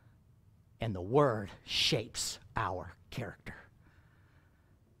 And the Word shapes our character.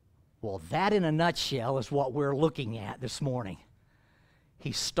 Well, that in a nutshell is what we're looking at this morning.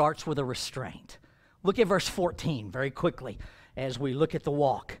 He starts with a restraint. Look at verse 14 very quickly as we look at the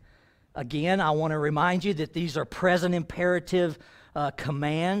walk. Again, I want to remind you that these are present imperative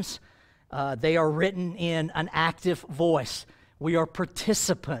commands. They are written in an active voice. We are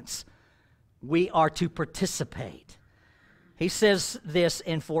participants. We are to participate. He says this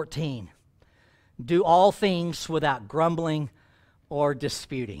in 14. Do all things without grumbling or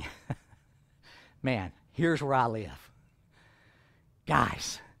disputing. Man, here's where I live.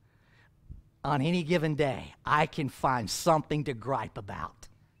 Guys, on any given day, I can find something to gripe about.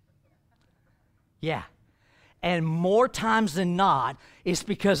 Yeah. And more times than not, it's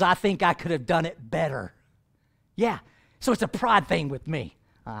because I think I could have done it better. Yeah. So it's a pride thing with me.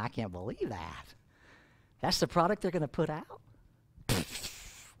 Oh, I can't believe that. That's the product they're going to put out?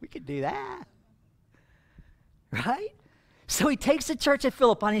 We could do that. Right? So he takes the church at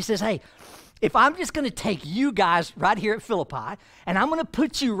Philippi and he says, hey, if I'm just going to take you guys right here at Philippi and I'm going to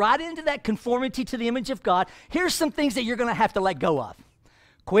put you right into that conformity to the image of God, here's some things that you're going to have to let go of.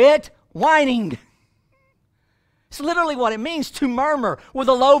 Quit whining. It's literally what it means to murmur with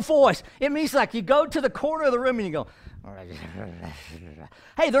a low voice. It means like you go to the corner of the room and you go,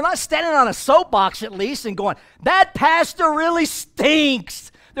 hey, they're not standing on a soapbox at least and going, that pastor really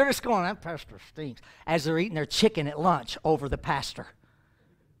stinks. They're just going, that pastor stinks, as they're eating their chicken at lunch over the pastor.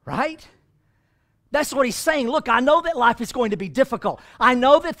 Right? That's what he's saying. Look, I know that life is going to be difficult. I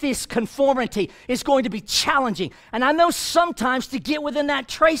know that this conformity is going to be challenging. And I know sometimes to get within that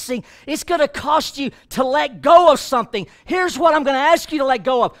tracing, it's going to cost you to let go of something. Here's what I'm going to ask you to let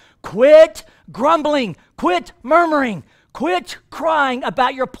go of. Quit grumbling. Quit murmuring. Quit crying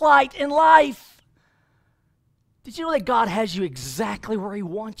about your plight in life. Did you know that God has you exactly where he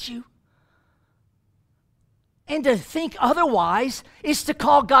wants you? And to think otherwise is to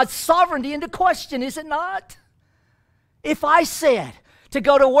call God's sovereignty into question, is it not? If I said to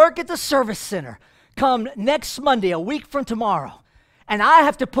go to work at the service center come next Monday, a week from tomorrow, and I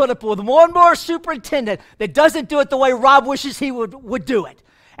have to put up with one more superintendent that doesn't do it the way Rob wishes he would do it,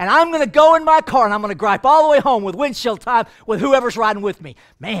 and I'm going to go in my car and I'm going to gripe all the way home with windshield time with whoever's riding with me.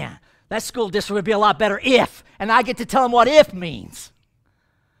 Man, that school district would be a lot better if, and I get to tell them what if means.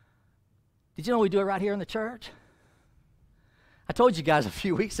 Did you know we do it right here in the church? I told you guys a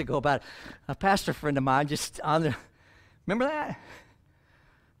few weeks ago about a pastor friend of mine just on the, remember that?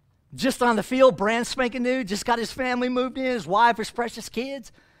 Just on the field, brand spanking new, just got his family moved in, his wife, his precious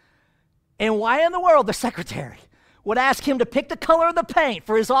kids. And why in the world the secretary would ask him to pick the color of the paint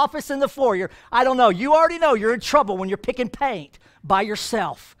for his office in the foyer? I don't know. You already know you're in trouble when you're picking paint by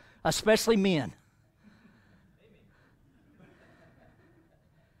yourself, especially men.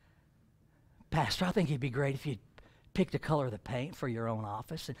 Pastor, I think it'd be great if you'd pick the color of the paint for your own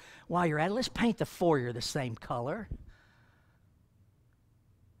office. And while you're at it, let's paint the foyer the same color.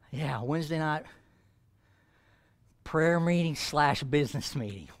 Yeah, Wednesday night prayer meeting / business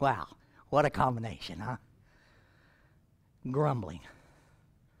meeting. Wow, what a combination, huh? Grumbling.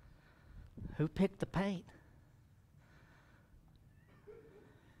 Who picked the paint?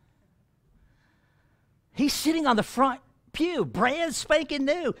 He's sitting on the front pew, brand spanking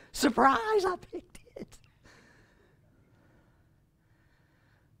new. Surprise, I picked it.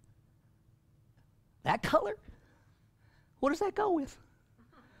 That color? What does that go with?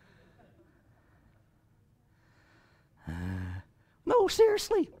 No,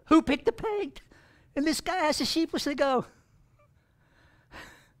 seriously. Who picked the paint? And this guy has to sheepishly go,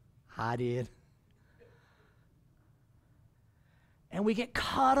 I did. And we get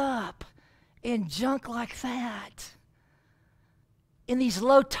caught up in junk like that, in these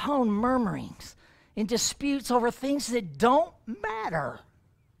low-tone murmurings, in disputes over things that don't matter.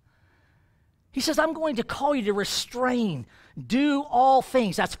 He says, I'm going to call you to restrain, do all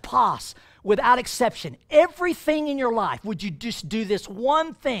things, that's pos, without exception. Everything in your life, would you just do this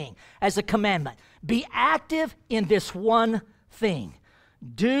one thing as a commandment? Be active in this one thing.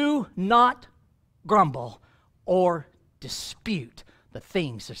 Do not grumble or dispute the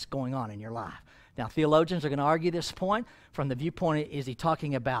things that's going on in your life. Now, theologians are going to argue this point from the viewpoint, is he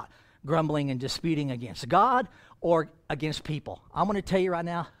talking about grumbling and disputing against God or against people? I'm going to tell you right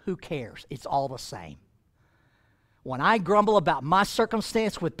now, who cares? It's all the same. When I grumble about my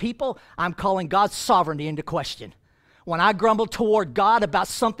circumstance with people, I'm calling God's sovereignty into question. When I grumble toward God about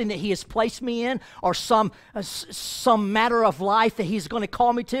something that He has placed me in or some matter of life that He's going to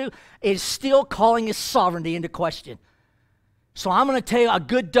call me to, it is still calling His sovereignty into question. So I'm going to tell you a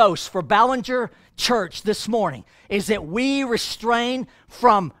good dose for Ballinger Church this morning is that we restrain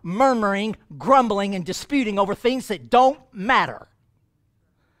from murmuring, grumbling, and disputing over things that don't matter.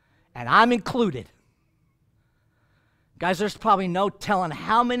 And I'm included. Guys, there's probably no telling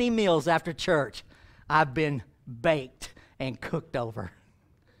how many meals after church I've been baked and cooked over.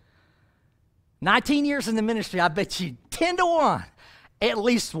 19 years in the ministry, I bet you 10 to 1, at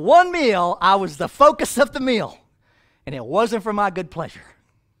least one meal, I was the focus of the meal. And it wasn't for my good pleasure.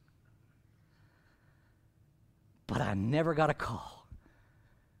 But I never got a call.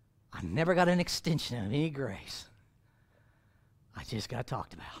 I never got an extension of any grace. I just got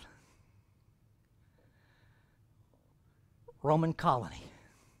talked about. Roman colony.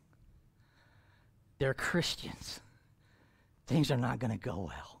 They're Christians. Things are not going to go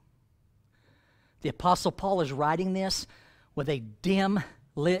well. The Apostle Paul is writing this with a dim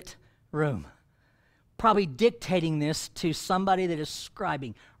lit room, probably dictating this to somebody that is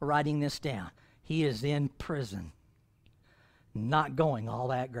scribing, writing this down. He is in prison, not going all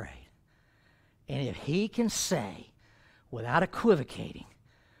that great. And if he can say, without equivocating,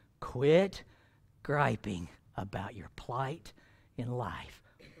 quit griping about your plight in life,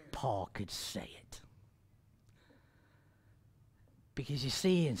 Paul could say it. Because you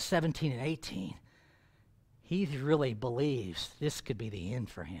see, in 17 and 18, he really believes this could be the end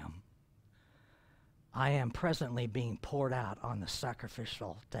for him. I am presently being poured out on the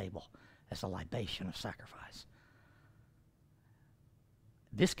sacrificial table as a libation of sacrifice.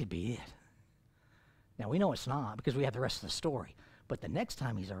 This could be it. Now, we know it's not because we have the rest of the story. But the next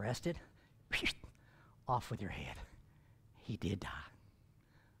time he's arrested, off with your head. He did die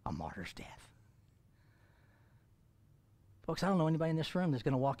a martyr's death. Folks, I don't know anybody in this room that's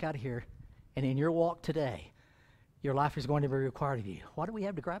going to walk out of here, and in your walk today, your life is going to be required of you. What do we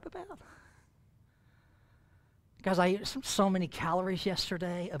have to gripe about? Guys, I ate so many calories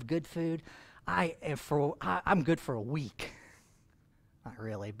yesterday of good food. I'm good for a week. Not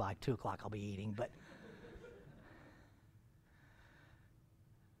really. By 2 o'clock I'll be eating, but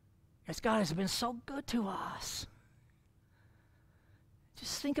as God has been so good to us.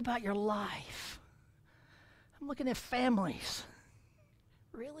 Just think about your life. I'm looking at families.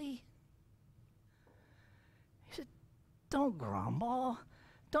 Really? He said, don't grumble.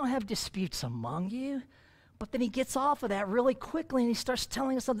 Don't have disputes among you. But then he gets off of that really quickly and he starts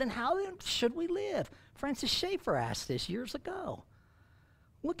telling us something. How should we live? Francis Schaeffer asked this years ago.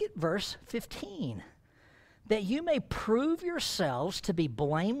 Look at verse 15. That you may prove yourselves to be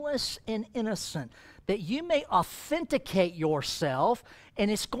blameless and innocent, that you may authenticate yourself, and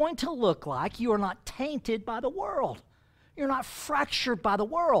it's going to look like you are not tainted by the world. You're not fractured by the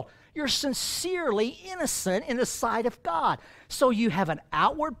world. You're sincerely innocent in the sight of God. So you have an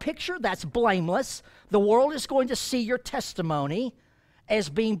outward picture that's blameless. The world is going to see your testimony as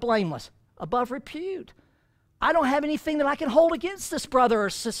being blameless, above repute. I don't have anything that I can hold against this brother or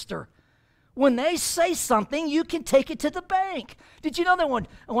sister. When they say something, you can take it to the bank. Did you know that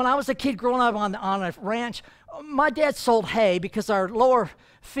when I was a kid growing up on a ranch, my dad sold hay because our lower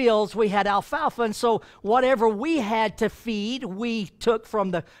fields, we had alfalfa, and so whatever we had to feed, we took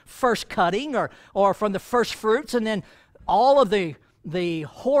from the first cutting or from the first fruits, and then all of the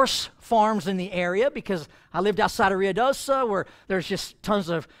horse farms in the area, because I lived outside of Ruidoso where there's just tons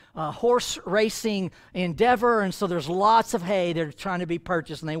of horse racing endeavor, and so there's lots of hay that are trying to be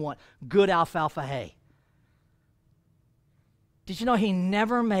purchased, and they want good alfalfa hay. Did you know he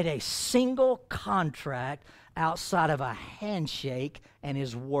never made a single contract outside of a handshake and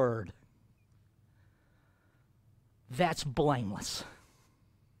his word? That's blameless.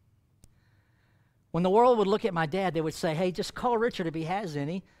 When the world would look at my dad, they would say, hey, just call Richard if he has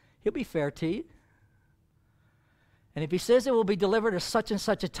any. He'll be fair to you. And if he says it will be delivered at such and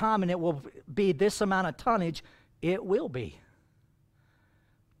such a time and it will be this amount of tonnage, it will be.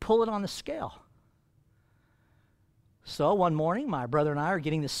 Pull it on the scale. So one morning, my brother and I are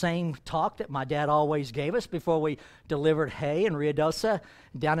getting the same talk that my dad always gave us before we delivered hay in Ruidoso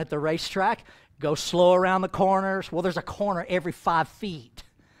down at the racetrack. Go slow around the corners. Well, there's a corner every 5 feet.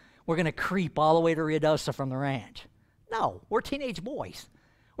 We're going to creep all the way to Ruidoso from the ranch. No, we're teenage boys.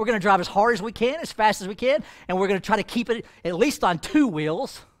 We're going to drive as hard as we can, as fast as we can, and we're going to try to keep it at least on 2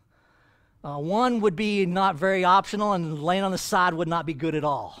 wheels. One would be not very optional, and laying on the side would not be good at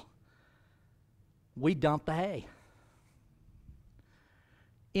all. We dumped the hay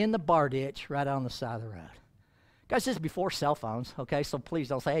in the bar ditch right on the side of the road. Guys, this is before cell phones, okay? So please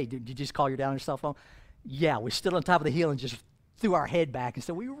don't say, hey, did you just call your dad on your cell phone? Yeah, we stood on top of the hill and just threw our head back and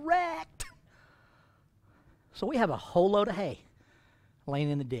said, we wrecked. So we have a whole load of hay laying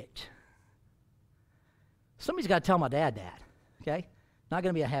in the ditch. Somebody's got to tell my dad that, okay? Not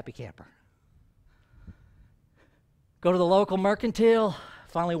going to be a happy camper. Go to the local mercantile,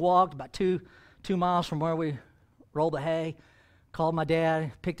 finally walked about two miles from where we rolled the hay, called my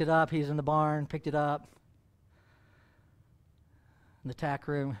dad, picked it up. He's in the barn, picked it up. In the tack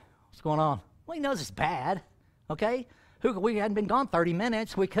room, what's going on? Well, he knows it's bad, okay? We hadn't been gone 30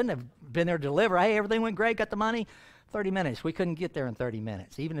 minutes. We couldn't have been there to deliver. Hey, everything went great, got the money. 30 minutes. We couldn't get there in 30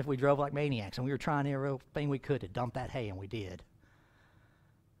 minutes, even if we drove like maniacs, and we were trying everything we could to dump that hay, and we did.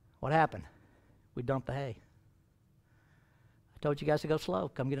 What happened? We dumped the hay. I told you guys to go slow.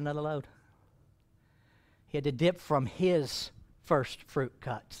 Come get another load. He had to dip from his first fruit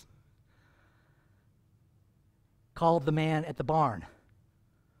cuts. Called the man at the barn,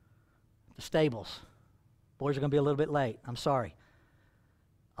 the stables. Boys are going to be a little bit late. I'm sorry.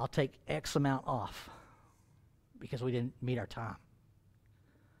 I'll take X amount off because we didn't meet our time.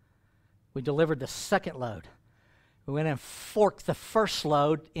 We delivered the second load. We went and forked the first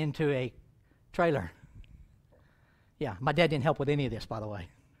load into a trailer. Yeah, my dad didn't help with any of this, by the way.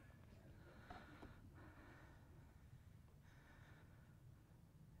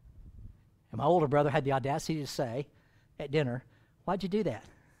 And my older brother had the audacity to say at dinner, why'd you do that?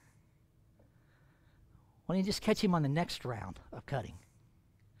 Why don't you just catch him on the next round of cutting?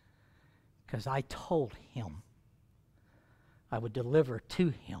 Because I told him I would deliver to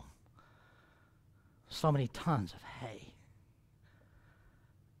him so many tons of hay.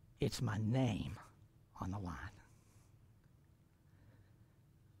 It's my name on the line.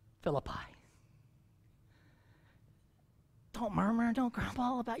 Philippi. Don't murmur, don't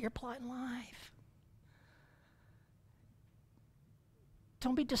grumble about your plight in life.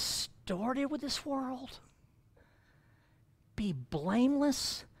 Don't be distorted with this world. Be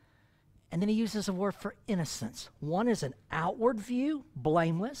blameless. And then he uses a word for innocence. One is an outward view,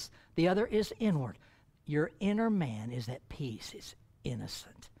 blameless. The other is inward. Your inner man is at peace. It's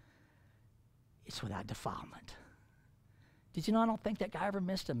innocent. It's without defilement. Did you know I don't think that guy ever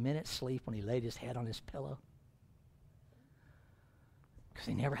missed a minute's sleep when he laid his head on his pillow? Because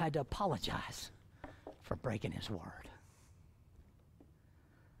he never had to apologize for breaking his word.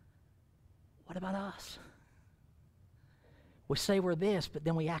 What about us? We say we're this, but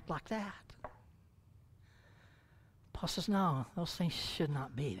then we act like that. Paul says, no, those things should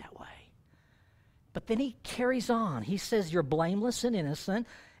not be that way. But then he carries on. He says you're blameless and innocent,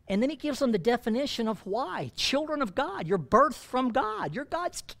 and then he gives them the definition of why. Children of God, you're birthed from God. You're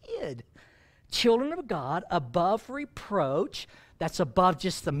God's kid. Children of God, above reproach. That's above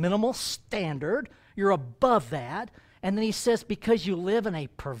just the minimal standard. You're above that. And then he says, because you live in a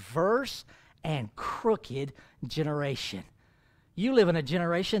perverse and crooked generation. You live in a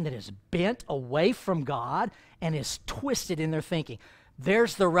generation that is bent away from God and is twisted in their thinking.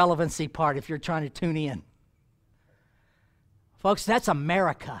 There's the relevancy part if you're trying to tune in. Folks, that's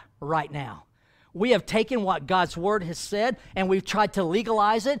America right now. We have taken what God's Word has said and we've tried to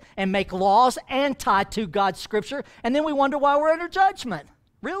legalize it and make laws anti to God's Scripture, and then we wonder why we're under judgment.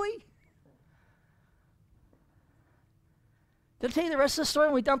 Really? Did I tell you the rest of the story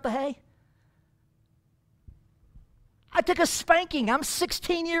when we dumped the hay? I took a spanking. I'm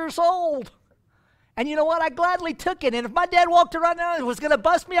 16 years old. And you know what? I gladly took it. And if my dad walked around now and was going to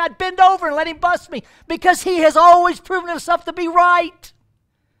bust me, I'd bend over and let him bust me, because he has always proven himself to be right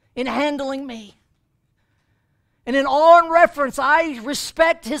in handling me. And in awe and reverence, I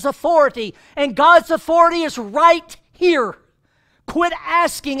respect his authority. And God's authority is right here. Quit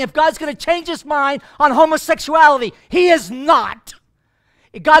asking if God's going to change his mind on homosexuality. He is not.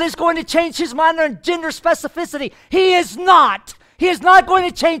 God is going to change his mind on gender specificity. He is not. He is not going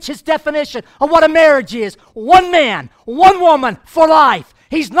to change his definition of what a marriage is. One man, one woman for life.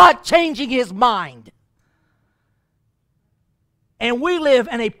 He's not changing his mind. And we live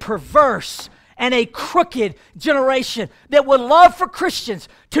in a perverse and a crooked generation that would love for Christians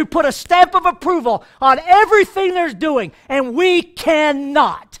to put a stamp of approval on everything they're doing, and we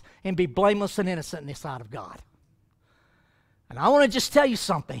cannot, and be blameless and innocent in the sight of God. And I want to just tell you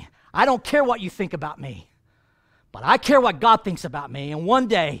something. I don't care what you think about me, but I care what God thinks about me, and one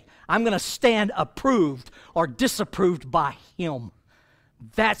day I'm going to stand approved or disapproved by Him.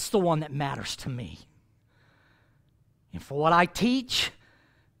 That's the one that matters to me. And for what I teach,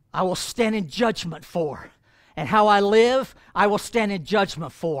 I will stand in judgment for. And how I live, I will stand in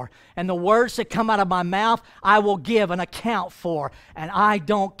judgment for. And the words that come out of my mouth, I will give an account for. And I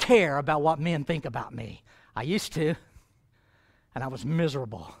don't care about what men think about me. I used to, and I was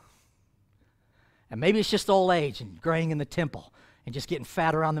miserable. And maybe it's just old age and graying in the temple and just getting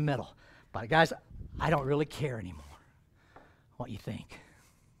fat around the middle. But guys, I don't really care anymore what you think.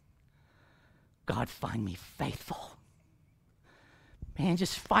 God, find me faithful. Man,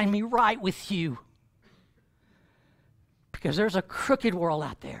 just find me right with you. Because there's a crooked world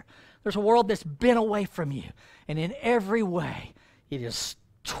out there. There's a world that's been away from you. And in every way, it is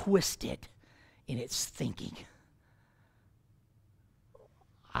twisted in its thinking.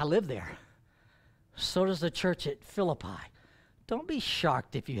 I live there. So does the church at Philippi. Don't be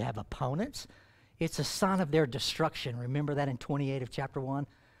shocked if you have opponents. It's a sign of their destruction. Remember that in 28 of chapter 1?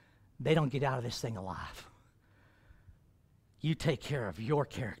 They don't get out of this thing alive. You take care of your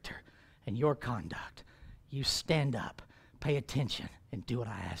character and your conduct. You stand up, pay attention, and do what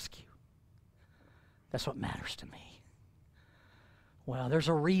I ask you. That's what matters to me. Well, there's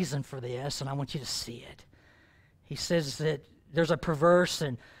a reason for this, and I want you to see it. He says that there's a perverse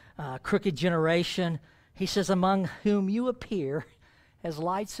and crooked generation. He says, among whom you appear as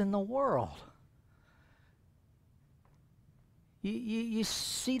lights in the world. You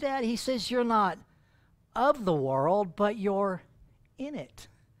see that? He says you're not of the world, but you're in it.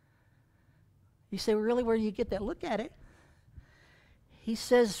 You say, really, where do you get that? Look at it. He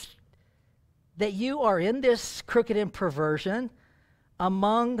says that you are in this crooked and perversion,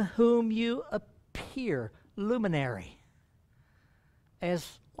 among whom you appear, luminary, as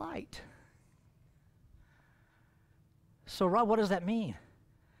light. So, Rob, what does that mean?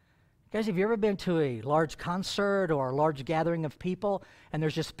 Guys, have you ever been to a large concert or a large gathering of people, and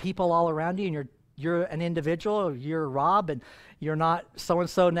there's just people all around you, and you're an individual, you're Rob, and you're not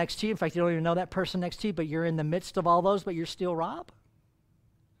so-and-so next to you. In fact, you don't even know that person next to you, but you're in the midst of all those, but you're still Rob?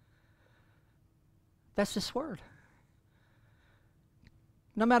 That's this word.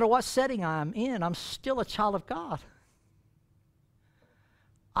 No matter what setting I'm in, I'm still a child of God.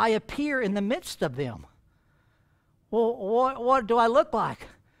 I appear in the midst of them. Well, what do I look like?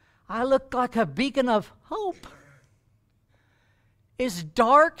 I look like a beacon of hope. As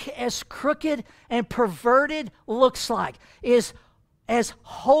dark as crooked and perverted looks like, is as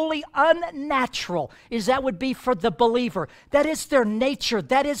wholly unnatural as that would be for the believer. That is their nature.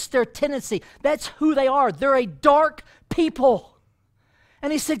 That is their tendency. That's who they are. They're a dark people.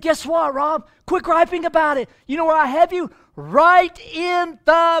 And he said, guess what, Rob? Quit griping about it. You know where I have you? Right in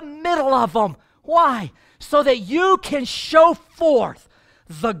the middle of them. Why? So that you can show forth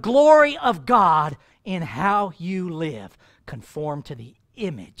the glory of God in how you live, conform to the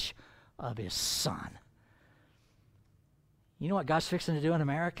image of His Son. You know what God's fixing to do in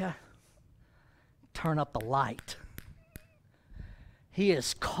America? Turn up the light. He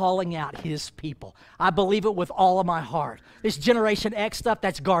is calling out His people. I believe it with all of my heart. This Generation X stuff,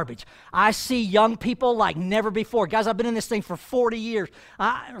 that's garbage. I see young people like never before. Guys, I've been in this thing for 40 years.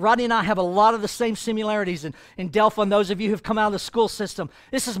 Rodney and I have a lot of the same similarities in Delphi, and those of you who have come out of the school system.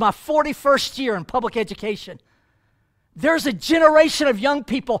 This is my 41st year in public education. There's a generation of young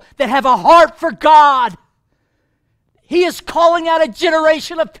people that have a heart for God. He is calling out a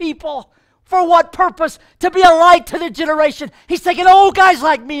generation of people. For what purpose? To be a light to the generation. He's taking old guys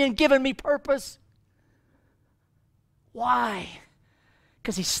like me and giving me purpose. Why?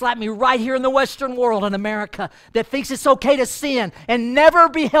 Because He slapped me right here in the Western world in America that thinks it's okay to sin and never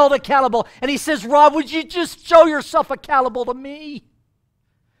be held accountable. And He says, Rob, would you just show yourself accountable to me?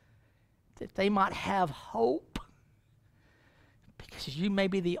 That they might have hope. Because you may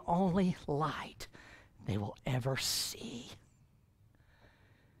be the only light they will ever see.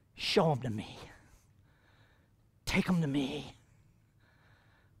 Show them to me. Take them to me.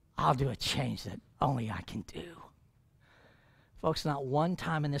 I'll do a change that only I can do. Folks, not one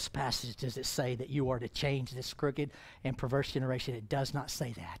time in this passage does it say that you are to change this crooked and perverse generation. It does not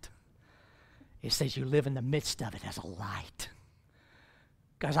say that. It says you live in the midst of it as a light.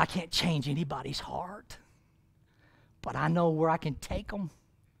 Guys, I can't change anybody's heart, but I know where I can take them.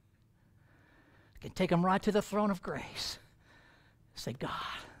 I can take them right to the throne of grace. Say, God,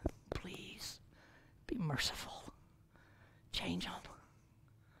 please be merciful. Change them.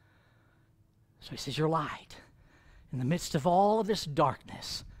 So he says, you're light. In the midst of all of this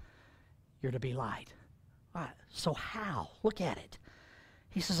darkness, you're to be light. All right, so how? Look at it.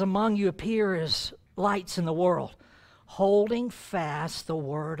 He says, among you appear as lights in the world, holding fast the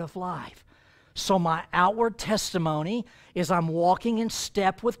word of life. So my outward testimony is I'm walking in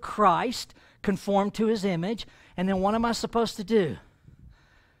step with Christ, conformed to his image. And then what am I supposed to do?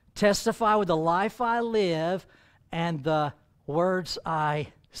 Testify with the life I live and the words I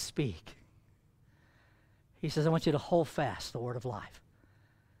speak. He says, I want you to hold fast the word of life.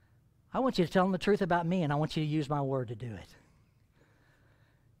 I want you to tell them the truth about me, and I want you to use my word to do it.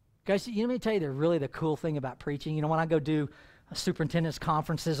 Guys, let me tell you really the cool thing about preaching. You know, when I go do superintendent's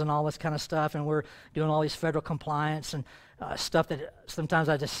conferences and all this kind of stuff, and we're doing all these federal compliance and stuff that sometimes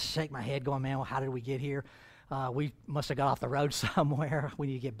I just shake my head going, man, well, how did we get here? We must have got off the road somewhere. We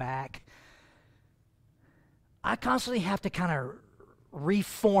need to get back. I constantly have to kind of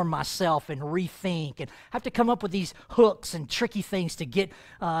reform myself and rethink and have to come up with these hooks and tricky things to get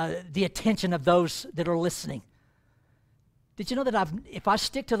the attention of those that are listening. Did you know that if I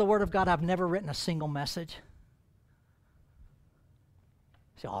stick to the Word of God, I've never written a single message?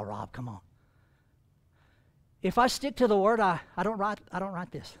 Say, oh, Rob, come on. If I stick to the Word, I don't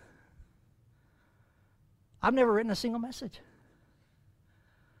write this. I've never written a single message.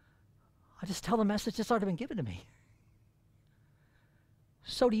 I just tell the message that's already been given to me.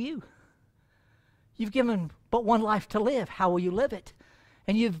 So do you. You've given but one life to live. How will you live it?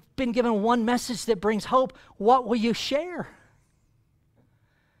 And you've been given one message that brings hope. What will you share?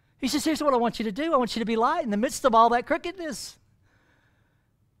 He says, here's what I want you to do. I want you to be light in the midst of all that crookedness.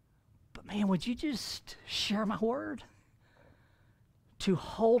 But man, would you just share my word? To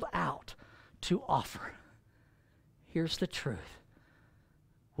hold out, to offer. Here's the truth.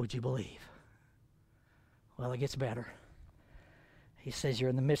 Would you believe? Well, it gets better. He says you're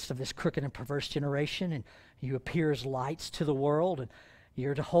in the midst of this crooked and perverse generation, and you appear as lights to the world, and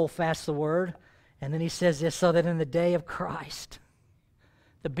you're to hold fast the word. And then he says this, so that in the day of Christ,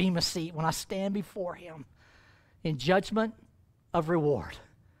 the bema seat, when I stand before him in judgment of reward,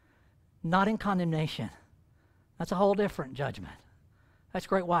 not in condemnation. That's a whole different judgment. That's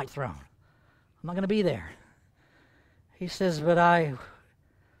great white throne. I'm not going to be there. He says, but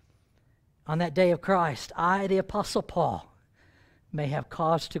on that day of Christ, I, the Apostle Paul, may have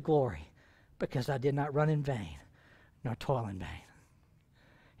cause to glory because I did not run in vain nor toil in vain.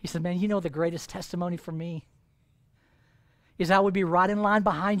 He said, man, you know the greatest testimony for me is I would be right in line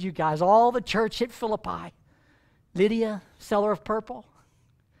behind you guys, all the church at Philippi. Lydia, seller of purple,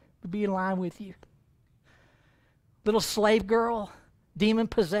 would be in line with you. Little slave girl,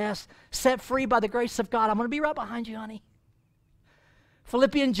 demon-possessed, set free by the grace of God. I'm going to be right behind you, honey.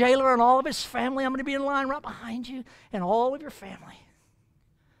 Philippian jailer and all of his family, I'm going to be in line right behind you and all of your family.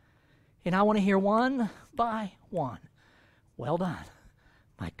 And I want to hear one by one, well done,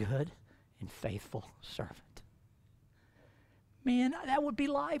 my good and faithful servant. Man, that would be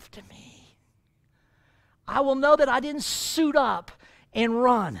life to me. I will know that I didn't suit up and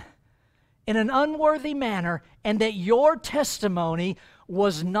run in an unworthy manner, and that your testimony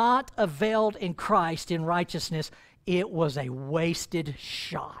was not availed in Christ in righteousness. It was a wasted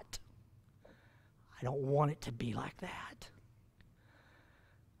shot. I don't want it to be like that.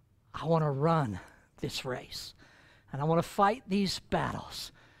 I want to run this race, and I want to fight these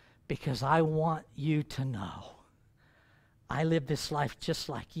battles because I want you to know I live this life just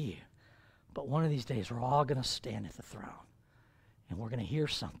like you, but one of these days we're all going to stand at the throne, and we're going to hear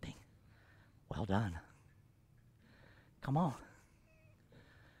something. Well done. Come on.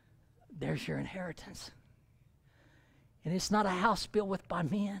 There's your inheritance. And it's not a house built with by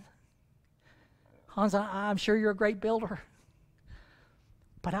men. Hans, I'm sure you're a great builder,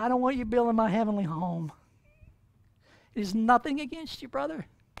 but I don't want you building my heavenly home. It is nothing against you, brother.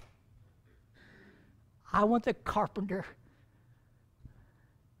 I want the carpenter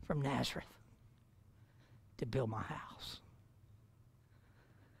from Nazareth to build my house.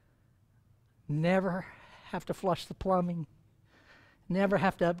 Never have to flush the plumbing. Never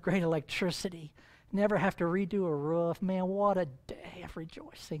have to upgrade electricity. Never have to redo a roof. Man, what a day of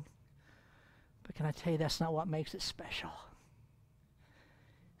rejoicing. But can I tell you, that's not what makes it special.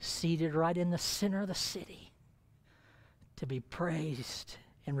 Seated right in the center of the city to be praised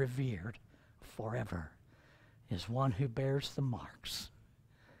and revered forever is one who bears the marks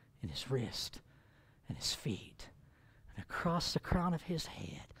in his wrist and his feet and across the crown of his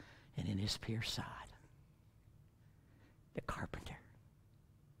head and in his pierced side. The carpenter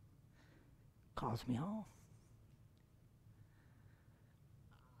calls me home.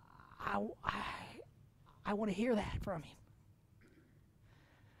 I want to hear that from him.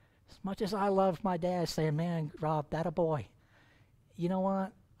 As much as I love my dad saying, man, Rob, that a boy. You know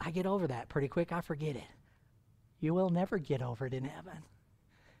what? I get over that pretty quick. I forget it. You will never get over it in heaven.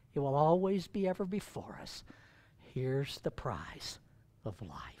 It will always be ever before us. Here's the prize of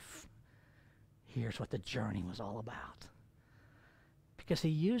life. Here's what the journey was all about. Because he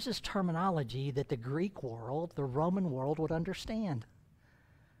uses terminology that the Greek world, the Roman world would understand.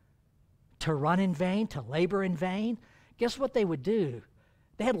 To run in vain, to labor in vain. Guess what they would do?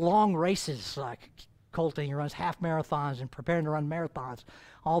 They had long races like Colton runs half marathons and preparing to run marathons,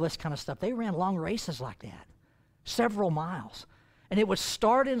 all this kind of stuff. They ran long races like that, several miles. And it would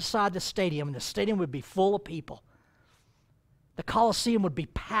start inside the stadium, and the stadium would be full of people. The Coliseum would be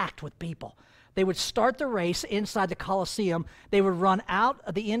packed with people. They would start the race inside the Coliseum. They would run out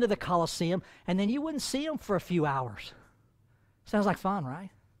at the end of the Coliseum, and then you wouldn't see them for a few hours. Sounds like fun, right?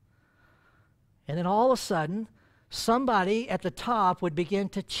 And then all of a sudden, somebody at the top would begin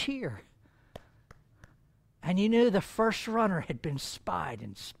to cheer. And you knew the first runner had been spied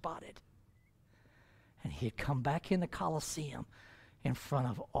and spotted. And he had come back in the Coliseum in front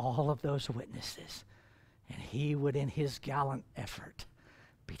of all of those witnesses. And he would, in his gallant effort,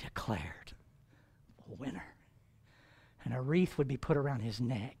 be declared a winner. And a wreath would be put around his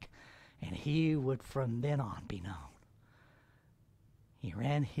neck. And he would from then on be known. He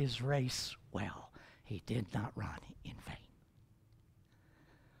ran his race well. He did not run in vain.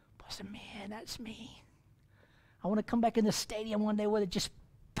 But I said, man, that's me. I want to come back in the stadium one day with it just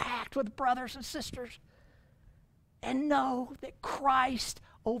packed with brothers and sisters and know that Christ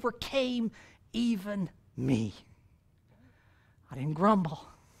overcame even me. I didn't grumble.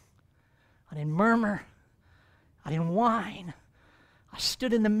 I didn't murmur. I didn't whine. I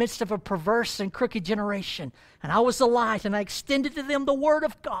stood in the midst of a perverse and crooked generation, and I was the light, and I extended to them the word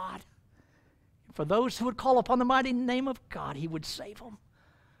of God. And for those who would call upon the mighty name of God, he would save them.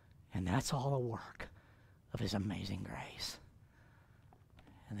 And that's all the work of his amazing grace.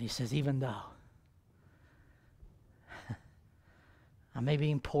 And he says, even though I may be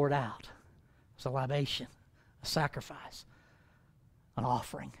being poured out as a libation, a sacrifice, an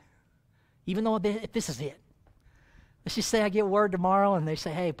offering, even though this is it. Let's just say I get word tomorrow and they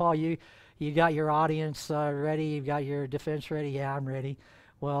say, hey, Paul, you got your audience ready, you got your defense ready? Yeah, I'm ready.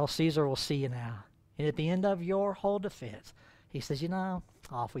 Well, Caesar will see you now. And at the end of your whole defense, he says,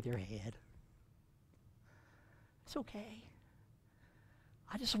 off with your head. It's okay.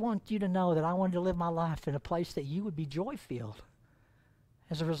 I just want you to know that I wanted to live my life in a place that you would be joy-filled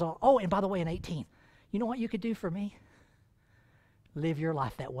as a result. Oh, and by the way, in 18, you know what you could do for me? Live your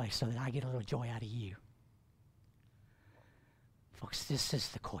life that way so that I get a little joy out of you. Folks, this is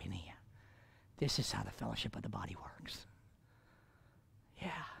the koinonia. This is how the fellowship of the body works. Yeah.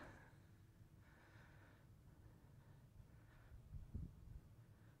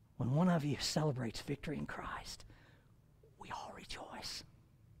 When one of you celebrates victory in Christ, we all rejoice.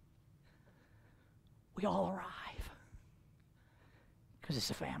 We all arrive. Because it's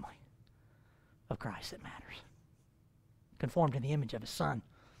the family of Christ that matters. Conformed to the image of his Son,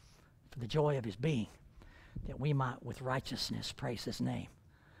 for the joy of his being, that we might with righteousness praise his name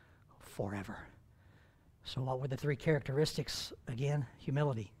forever. So what were the three characteristics again?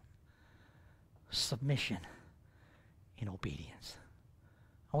 Humility, submission, and obedience.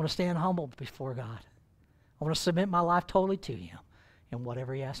 I want to stand humble before God. I want to submit my life totally to him. And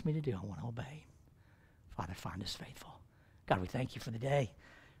whatever he asks me to do, I want to obey. Father, find us faithful. God, we thank you for the day.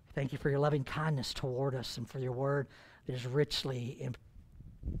 Thank you for your loving kindness toward us and for your word that is richly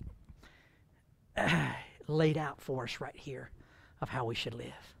laid out for us right here of how we should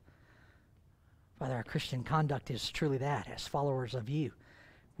live. Father, our Christian conduct is truly that. As followers of you,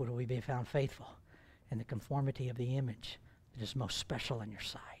 would we be found faithful in the conformity of the image that is most special in your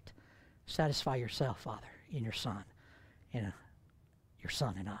sight. Satisfy yourself, Father, in your Son, in your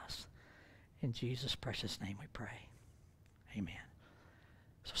Son in us. In Jesus' precious name we pray. Amen.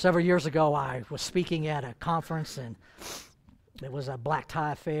 So several years ago, I was speaking at a conference, and it was a black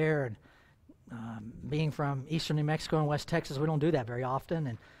tie affair, and being from eastern New Mexico and West Texas, we don't do that very often,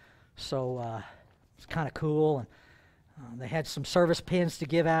 and so it's kind of cool. And they had some service pins to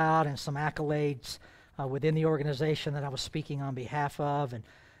give out and some accolades within the organization that I was speaking on behalf of, and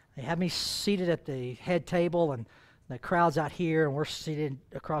they had me seated at the head table, and the crowd's out here, and we're seated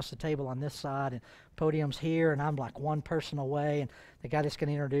across the table on this side, and podium's here, and I'm like one person away, and the guy that's going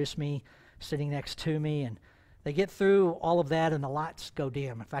to introduce me sitting next to me, and they get through all of that, and the lights go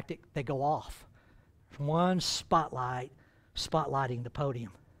dim. In fact, they go off. One spotlight spotlighting the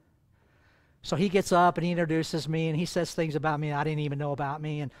podium. So he gets up, and he introduces me, and he says things about me I didn't even know about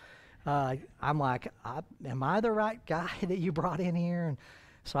me, and I'm like, am I the right guy that you brought in here? And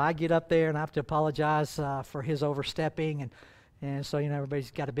so I get up there and I have to apologize for his overstepping. And so, everybody's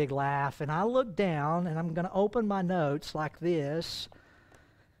got a big laugh. And I look down and I'm going to open my notes like this.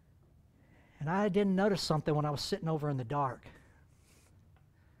 And I didn't notice something when I was sitting over in the dark.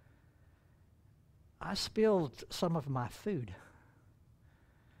 I spilled some of my food.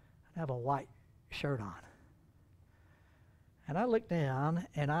 I have a white shirt on. And I look down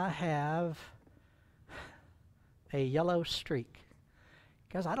and I have a yellow streak.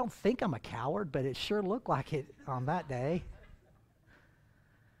 Guys, I don't think I'm a coward, but it sure looked like it on that day.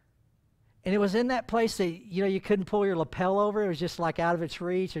 And it was in that place that, you couldn't pull your lapel over. It was just like out of its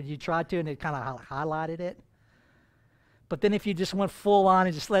reach, or you tried to, and it kind of highlighted it. But then if you just went full on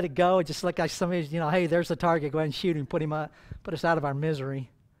and just let it go, it just looked like somebody's, hey, there's the target, go ahead and shoot him, put us out of our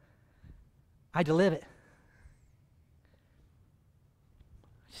misery. I had to live it.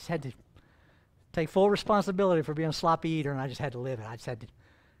 I just had to take full responsibility for being a sloppy eater, and I just had to live it. I just had to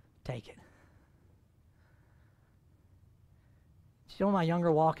take it. My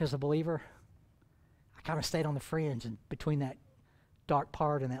younger walk as a believer, I kind of stayed on the fringe and between that dark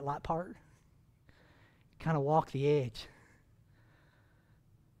part and that light part. Kind of walked the edge.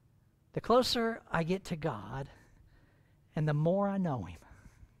 The closer I get to God and the more I know Him,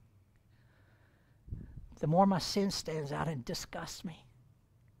 the more my sin stands out and disgusts me.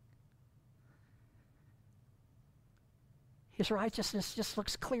 His righteousness just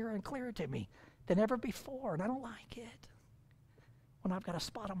looks clearer and clearer to me than ever before, and I don't like it when I've got a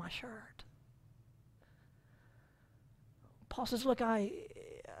spot on my shirt. Paul says, look, I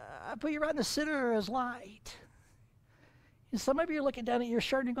put you right in the center as light. And some of you are looking down at your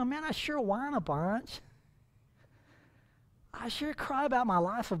shirt and you're going, man, I sure whine a bunch. I sure cry about my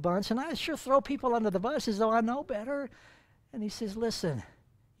life a bunch, and I sure throw people under the bus as though I know better. And he says, listen,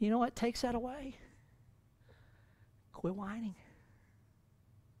 you know what takes that away? Quit whining.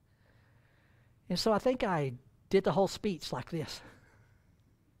 And so I think I did the whole speech like this,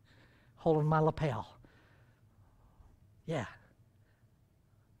 holding my lapel. Yeah,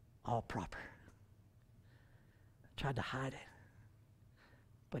 all proper. I tried to hide it,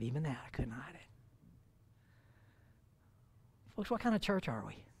 but even that, I couldn't hide it. Folks, what kind of church are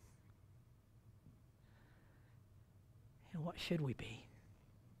we? And what should we be?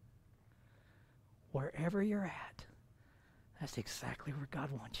 Wherever you're at, that's exactly where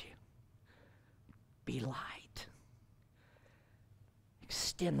God wants you. Be light.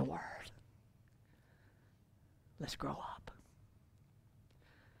 Extend the word. Let's grow up.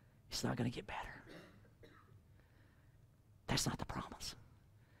 It's not going to get better. That's not the promise.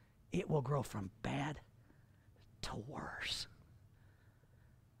 It will grow from bad to worse.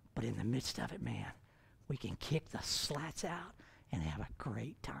 But in the midst of it, man, we can kick the slats out and have a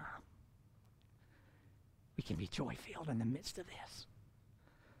great time. We can be joy-filled in the midst of this.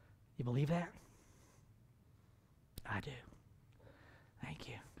 You believe that? I do. Thank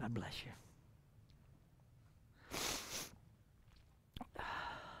you. God bless you.